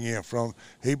to bring in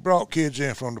he brought kids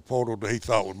in from the portal that he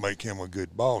thought would make him a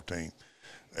good ball team.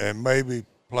 And maybe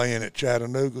playing at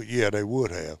Chattanooga, yeah, they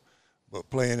would have. But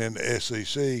playing in the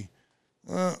SEC,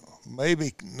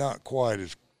 maybe not quite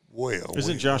as well.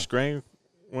 Isn't Josh Gray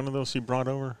one of those he brought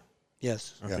over?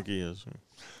 Yes. I think he is.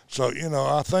 So,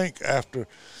 I think after,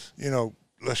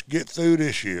 let's get through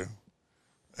this year.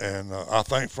 And I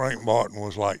think Frank Martin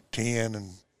was like 10 and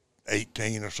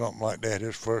 18 or something like that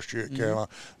his first year at Carolina.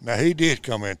 Now, he did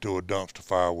come into a dumpster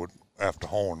fire after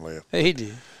Horn left. He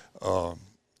did.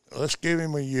 Let's give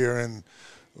him a year and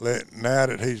now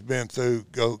that he's been through,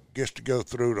 gets to go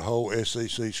through the whole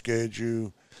SEC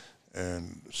schedule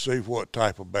and see what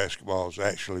type of basketball is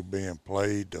actually being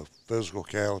played, the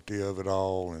physicality of it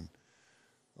all, and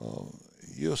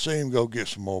you'll see him go get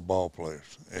some more ball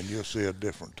players, and you'll see a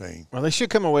different team. Well, they should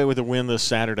come away with a win this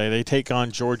Saturday. They take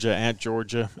on Georgia at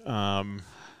Georgia.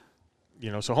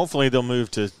 So hopefully they'll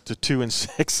move to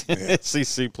 2-6 in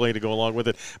SEC play to go along with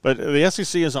it. But the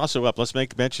SEC is also up. Let's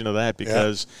make mention of that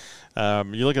because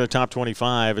you look at the top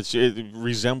 25, it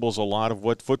resembles a lot of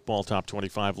what football top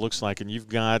 25 looks like, and you've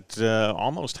got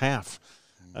almost half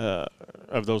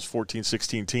of those 14,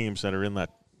 16 teams that are in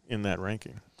that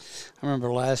ranking. I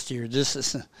remember last year. This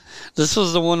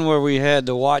was the one where we had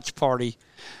the watch party,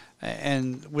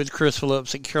 and with Chris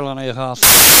Phillips at Carolina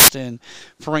Hospital, and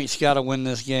Frank's got to win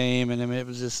this game, and I mean it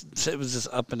was just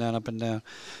up and down, up and down.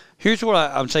 Here's what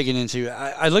I'm taking into.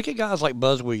 I look at guys like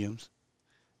Buzz Williams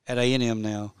at A&M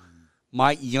now,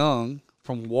 Mike Young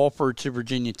from Wofford to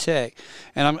Virginia Tech,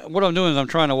 and what I'm doing is I'm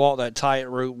trying to walk that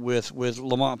tightrope with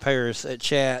Lamont Paris at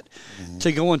Chat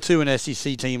to go into an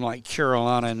SEC team like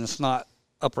Carolina, and it's not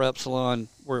upper epsilon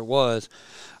where it was,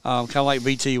 kind of like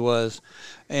BT was,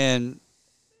 and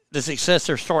the success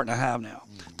they're starting to have now.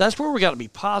 That's where we got to be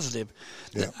positive.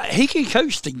 Yeah. He can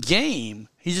coach the game.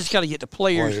 He's just got to get the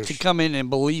players to come in and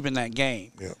believe in that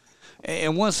game. Yeah.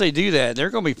 And once they do that, they're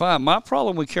going to be fine. My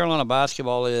problem with Carolina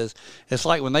basketball is it's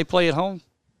like when they play at home,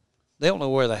 they don't know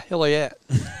where the hell they at.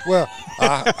 Well,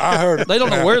 I heard – they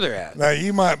don't know where they're at. Now,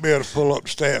 you might be able to pull up the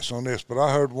stats on this, but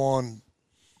I heard one,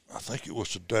 I think it was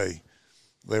today,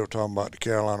 they were talking about the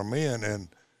Carolina men, and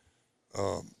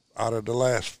out of the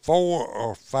last 4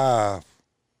 or 5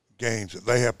 games that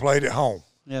they have played at home,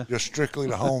 just strictly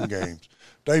the home games,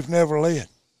 they've never led.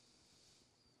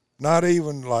 Not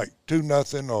even like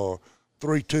 2-0 or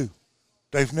 3-2.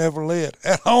 They've never led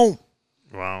at home.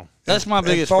 Wow. That's my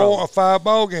biggest 4 problem. or 5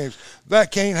 ball games.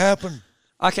 That can't happen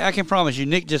I can promise you,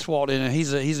 Nick just walked in, and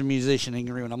he's a musician in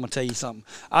the room. I'm going to tell you something.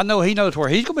 I know he knows where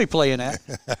he's going to be playing at.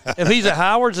 If he's at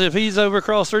Howard's, if he's over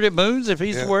across street at Boone's, if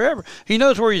he's wherever, he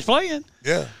knows where he's playing.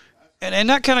 Yeah. And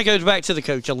that kind of goes back to the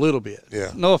coach a little bit.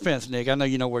 Yeah. No offense, Nick. I know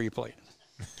you know where you're playing.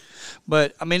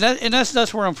 But, I mean,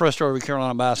 that's where I'm frustrated with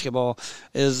Carolina basketball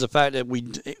is the fact that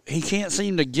he can't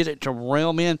seem to get it to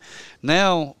realm in.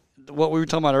 Now, what we were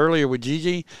talking about earlier with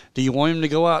Gigi, do you want him to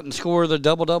go out and score the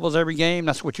double-doubles every game?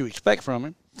 That's what you expect from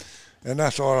him. And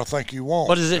that's what I think you want.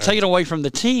 But is it taken away from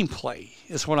the team play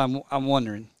is what I'm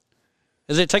wondering.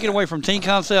 Is it taken away from team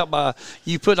concept by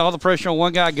you putting all the pressure on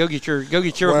one guy, go get your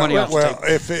money off the table? Well,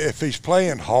 if he's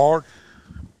playing hard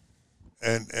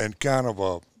and kind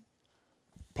of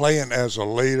playing as a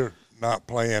leader, not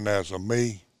playing as a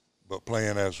me, but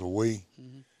playing as a we,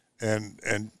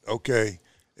 and okay,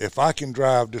 if I can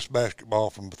drive this basketball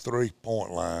from the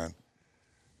 3-point line,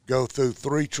 go through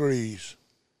 3 trees,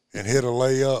 and hit a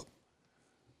layup,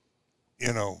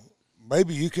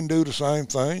 maybe you can do the same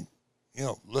thing.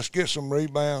 Let's get some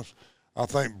rebounds. I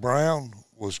think Brown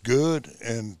was good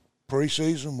in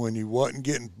preseason when he wasn't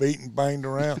getting beaten, banged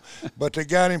around, but they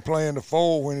got him playing the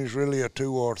 4 when he's really a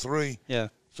 2 or 3. Yeah.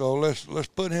 So let's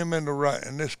put him in the right,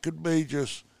 and this could be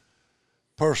just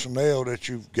personnel that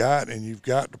you've got, and you've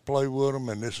got to play with them,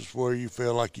 and this is where you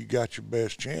feel like you got your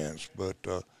best chance. But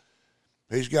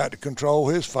he's got to control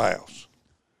his fouls.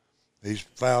 He's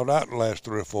fouled out the last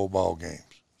 3 or 4 ball games.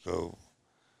 So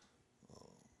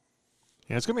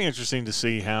yeah, it's going to be interesting to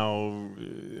see how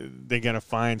they're going to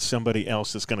find somebody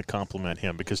else that's going to complement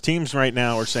him, because teams right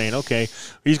now are saying, okay,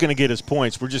 he's going to get his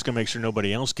points. We're just going to make sure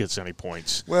nobody else gets any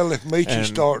points. Well, if Meechie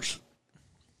starts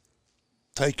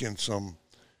taking some,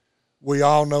 we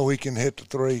all know he can hit the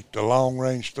 3, the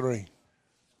long-range 3.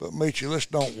 But, Meechie, let's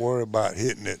don't worry about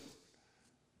hitting it,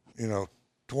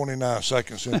 29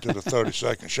 seconds into the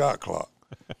 30-second shot clock.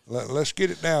 Let's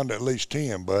get it down to at least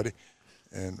 10, buddy.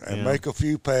 And make a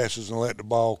few passes and let the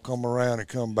ball come around and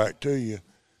come back to you.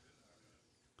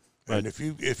 And if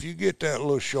you get that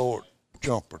little short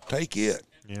jumper, take it.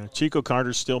 Yeah, Chico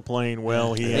Carter's still playing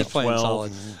well. He had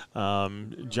 12.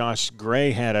 Solid. Josh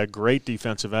Gray had a great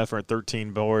defensive effort,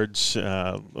 13 boards,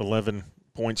 11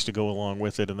 points to go along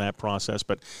with it in that process.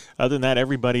 But other than that,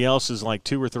 everybody else is like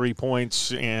 2 or 3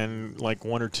 points and like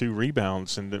 1 or 2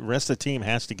 rebounds, and the rest of the team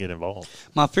has to get involved.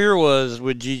 My fear was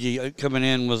with Gigi coming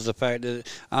in was the fact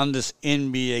that I'm this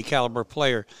NBA caliber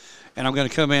player, and I'm going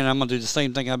to come in and I'm going to do the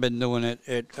same thing I've been doing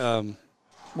at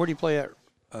where do you play at?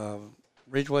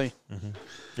 Ridgeway? Mm-hmm.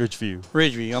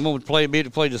 Ridgeview. I'm going to be able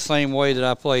to play the same way that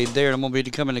I played there, and I'm going to be able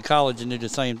to come into college and do the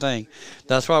same thing.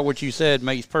 That's why what you said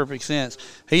makes perfect sense.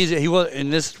 He was,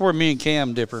 and this is where me and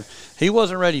Cam differ. He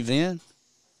wasn't ready then,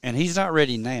 and he's not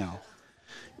ready now.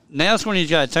 Now's when he's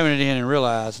got to tone it in and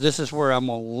realize this is where I'm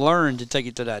going to learn to take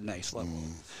it to that next level.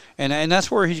 And that's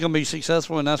where he's going to be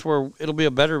successful, and that's where it'll be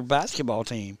a better basketball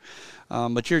team.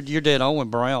 But you're dead on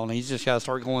with Brown. He's just got to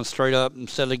start going straight up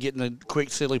instead of getting the quick,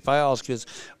 silly fouls, because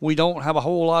we don't have a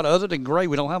whole lot other than Gray.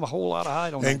 We don't have a whole lot of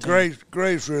height on that team.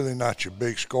 Gray's really not your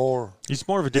big scorer. He's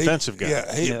more of a defensive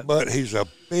guy. But he's a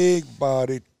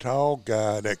big-bodied, tall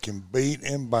guy that can beat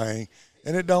and bang,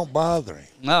 and it don't bother him.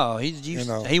 No,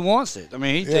 he wants it. I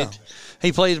mean,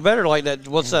 he plays better like that.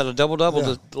 What's that, a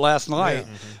double-double last night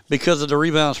because of the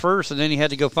rebounds first, and then he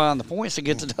had to go find the points to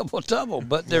get the double-double.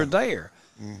 But they're there.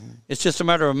 Mm-hmm. It's just a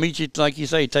matter of Meechie, like you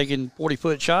say, taking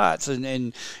 40-foot shots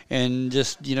and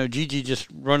just, Gigi just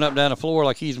run up down the floor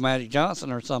like he's Magic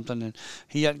Johnson or something, and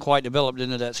he hadn't quite developed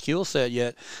into that skill set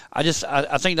yet. I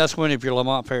think that's when, if you're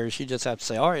Lamont Parrish, you just have to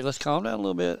say, all right, let's calm down a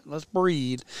little bit, let's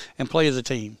breathe, and play as a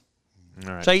team.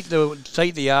 All right. Take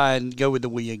the I and go with the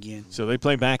we again. So they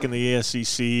play back in the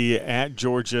ASCC at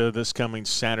Georgia this coming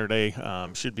Saturday.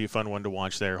 Should be a fun one to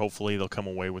watch there. Hopefully they'll come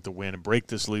away with the win and break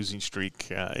this losing streak.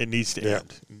 It needs to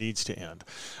end. It needs to end.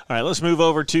 All right, let's move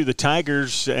over to the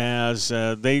Tigers as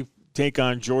they take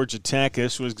on Georgia Tech.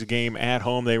 This was the game at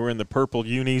home. They were in the purple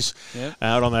unis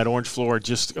out on that orange floor.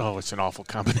 Just, it's an awful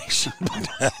combination.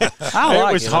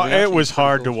 It was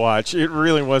hard to watch. It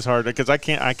really was hard because I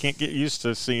can't get used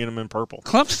to seeing them in purple.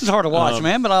 Clemson's hard to watch,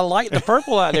 man, but I like the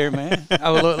purple out there, man.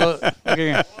 Oh, look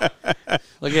here.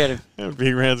 Look at him.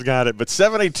 Big Red's got it. But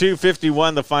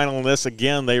 72-51 the final in this.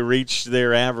 Again, they reached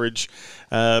their average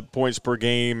points per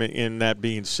game in that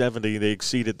being 70. They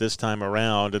exceed it this time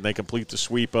around, and they complete the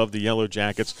sweep of the Yellow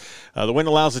Jackets. The win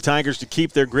allows the Tigers to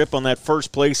keep their grip on that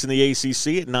first place in the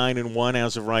ACC at 9-1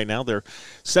 as of right now. They're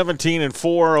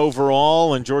 17-4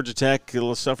 overall, and Georgia Tech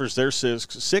suffers their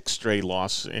sixth straight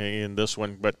loss in this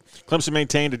one. But Clemson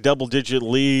maintained a double-digit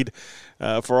lead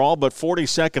for all but 40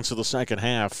 seconds of the second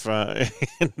half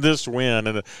in this win.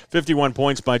 And 51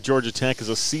 points by Georgia Tech is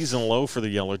a season low for the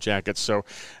Yellow Jackets. So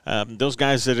those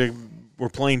guys that were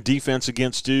playing defense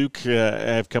against Duke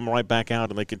have come right back out,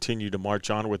 and they continue to march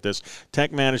on with this.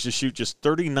 Tech managed to shoot just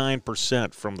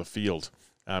 39% from the field,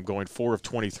 going 4 of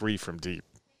 23 from deep.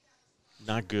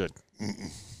 Not good.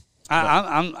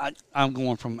 I'm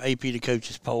going from AP to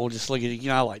coaches poll. Just look at it.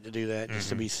 I like to do that just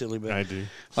to be silly. But I do.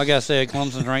 Like I said,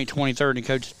 Clemson's ranked 23rd in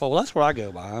coaches poll. That's where I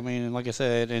go by. I mean, like I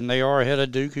said, and they are ahead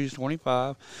of Duke, who's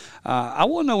 25. I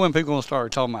want to know when people are going to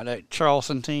start talking about that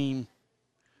Charleston team.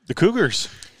 The Cougars.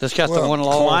 That's got the one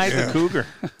loss. Clyde the Cougar.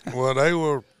 Well, they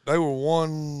were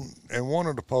one in one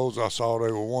of the polls I saw.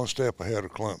 They were one step ahead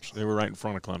of Clemson. They were right in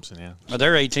front of Clemson, yeah. But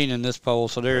they're 18 in this poll,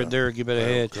 so they're a good bit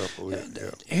ahead.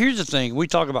 Here's the thing: we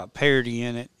talk about parity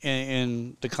in it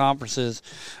in the conferences.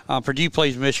 Purdue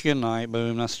plays Michigan tonight.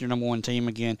 Boom, that's your number one team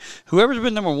again. Whoever's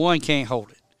been number one can't hold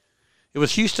it. It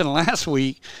was Houston last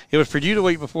week. It was Purdue the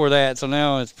week before that. So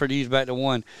now it's Purdue's back to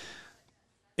one.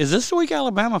 Is this the week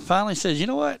Alabama finally says, you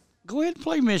know what? Go ahead and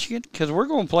play Michigan because we're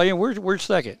going to play and we're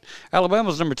second.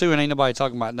 Alabama's number 2 and ain't nobody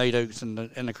talking about Nate Oates and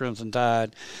the Crimson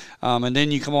Tide. And then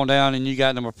you come on down and you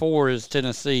got number 4 is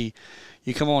Tennessee.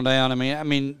 You come on down. I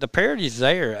mean the parity's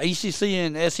there. ACC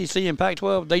and SEC and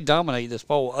Pac-12 they dominate this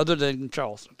poll other than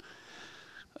Charleston.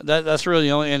 That's really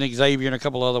the only, and Xavier and a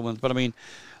couple other ones. But I mean.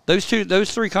 Those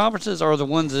 3 conferences are the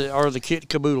ones that are the kit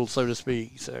caboodle, so to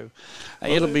speak. So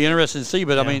it'll be interesting to see.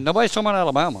 But, I mean, nobody's talking about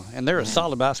Alabama, and they're a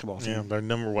solid basketball team. Yeah, they're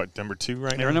number 2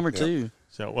 right now? They're number 2.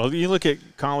 So, well, you look at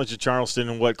College of Charleston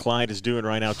and what Clyde is doing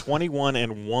right now,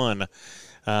 21-1.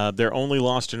 Their only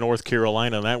loss to North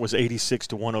Carolina, and that was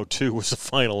 86-102 was the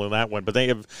final in that one. But they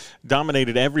have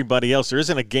dominated everybody else. There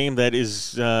isn't a game that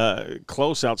is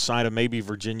close outside of maybe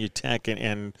Virginia Tech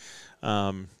and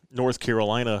North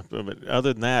Carolina, but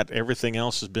other than that, everything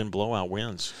else has been blowout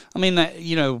wins. I mean, that,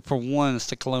 for one, it's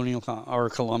the Colonial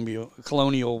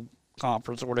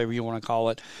Conference or whatever you want to call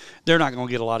it. They're not going to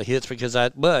get a lot of hits because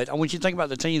that. But I want you to think about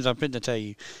the teams I'm fitting to tell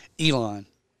you. Elon,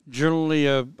 generally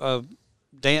a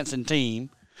dancing team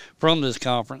from this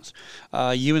conference.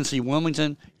 UNC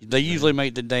Wilmington, they usually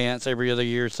make the dance every other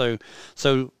year. So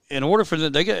in order for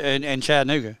them, they get and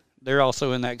Chattanooga, they're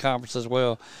also in that conference as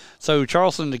well. So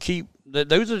Charleston to keep.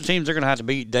 Those are the teams they're going to have to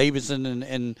beat. Davidson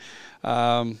and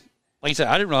like I said,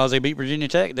 I didn't realize they beat Virginia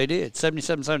Tech. They did,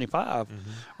 77-75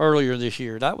 earlier this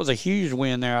year. That was a huge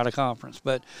win there out of conference.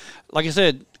 But like I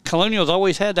said, Colonial's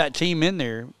always had that team in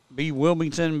there, be it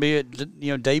Wilmington, be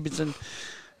it Davidson,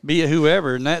 be it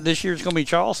whoever. And this year it's going to be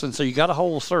Charleston, so you got to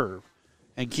hold serve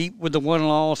and keep with the one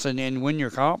loss and win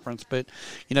your conference. But,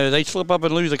 they slip up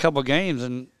and lose a couple of games,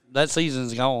 and that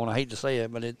season's gone. I hate to say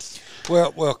it, but it's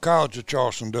well. College of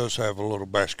Charleston does have a little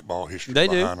basketball history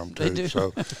behind them too. They do.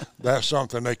 So that's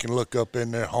something they can look up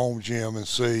in their home gym and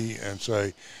see and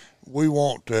say, we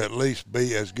want to at least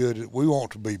be as good. We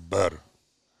want to be better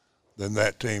than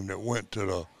that team that went to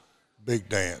the big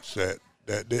dance that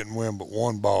didn't win but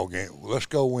one ball game. Well, let's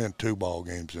go win 2 ball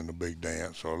games in the big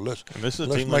dance, or let's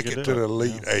make it to the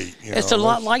Elite 8. It's a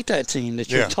lot like that team that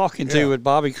you're talking to with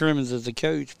Bobby Crimmins as the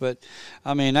coach. But,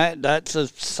 I mean, that's a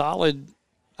solid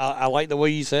 – I like the way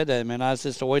you said that, man. That's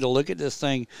just a way to look at this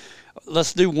thing.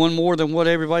 Let's do one more than what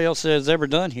everybody else has ever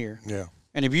done here. Yeah.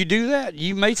 And if you do that,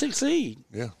 you may succeed.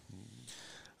 Yeah.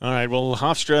 All right, well,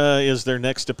 Hofstra is their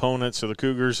next opponent, so the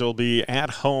Cougars will be at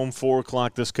home 4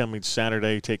 o'clock this coming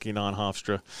Saturday taking on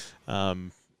Hofstra.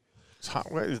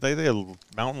 They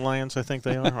Mountain Lions, I think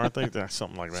they are, aren't they?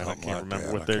 Something like that. I can't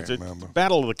remember what they're –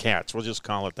 Battle of the Cats, we'll just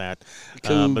call it that.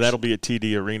 But that'll be at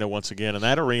TD Arena once again. And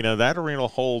that arena will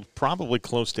hold probably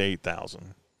close to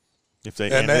 8,000. If they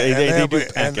they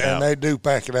do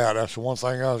pack it out. That's the one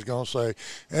thing I was going to say.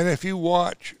 And if you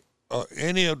watch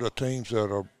any of the teams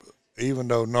that are – even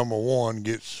though number 1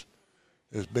 is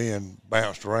being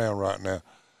bounced around right now,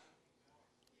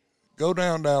 go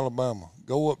down to Alabama,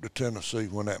 go up to Tennessee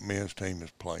when that men's team is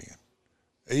playing,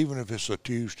 even if it's a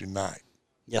Tuesday night.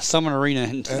 Yeah, Summit Arena.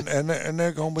 And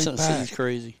they're going to be Tennessee's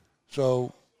crazy.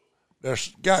 So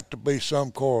there's got to be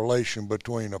some correlation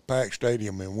between a packed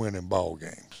stadium and winning ball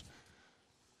games,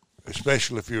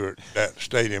 especially if that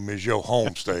stadium is your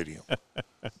home stadium.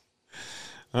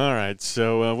 All right,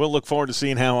 so we'll look forward to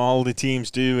seeing how all the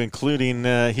teams do, including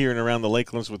here and around the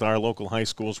Lakelands with our local high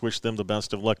schools. Wish them the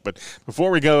best of luck. But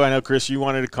before we go, I know, Chris, you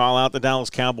wanted to call out the Dallas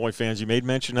Cowboy fans. You made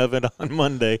mention of it on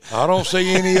Monday. I don't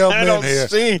see any of them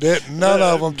in here. None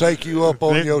of them take you up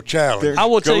on your challenge. I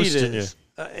will tell you this.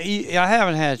 I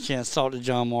haven't had a chance to talk to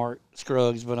John Mark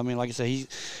Scruggs, but I mean, like I said,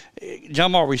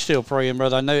 John Mark, we still praying,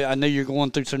 brother. I know you're going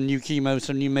through some new chemo,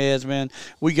 some new meds, man.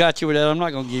 We got you with that. I'm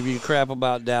not gonna give you crap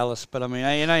about Dallas, but I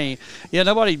mean,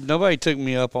 nobody took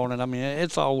me up on it. I mean,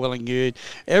 it's all well and good.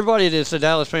 Everybody that's a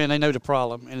Dallas fan, they know the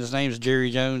problem, and his name's Jerry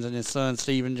Jones and his son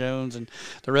Stephen Jones and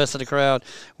the rest of the crowd.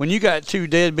 When you got two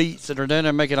deadbeats that are down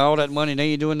there making all that money and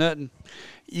they ain't doing nothing,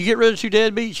 you get rid of two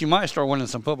deadbeats, you might start winning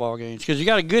some football games because you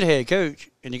got a good head coach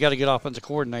and you got a good offensive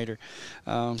coordinator.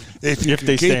 If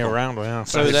they stay around, well,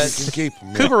 so that's keep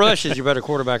them, Cooper Rush is your better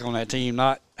quarterback on that team,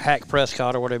 not Hack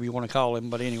Prescott or whatever you want to call him.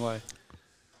 But anyway,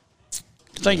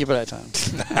 thank you for that time.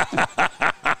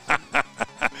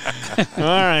 All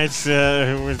right,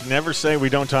 we never say we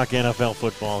don't talk NFL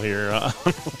football here on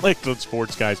Lakelands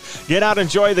Sports Guys. Get out,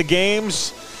 enjoy the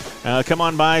games. Come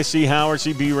on by, see Howard,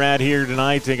 see B-Rad here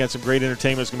tonight. They got some great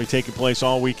entertainment that's going to be taking place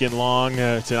all weekend long.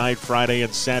 Tonight, Friday,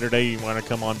 and Saturday. You want to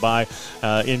come on by.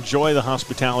 Enjoy the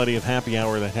hospitality of happy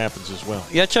hour that happens as well.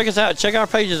 Yeah, check us out. Check our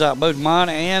pages out, both mine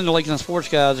and the Lakelands Sports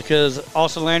Guys, because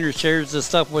Austin Landry shares this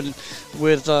stuff with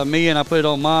me, and I put it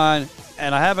on mine.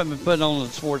 And I haven't been putting on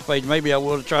the sports page. Maybe I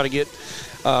will try to get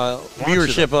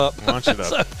viewership up. Launch it up.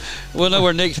 So we'll know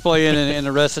where Nick's playing and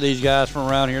the rest of these guys from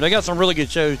around here. They got some really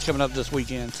good shows coming up this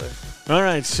weekend. So. All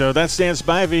right, so that's Dan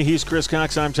Spivey. He's Chris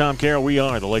Cox. I'm Tom Carroll. We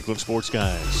are the Lakeland Sports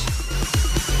Guys.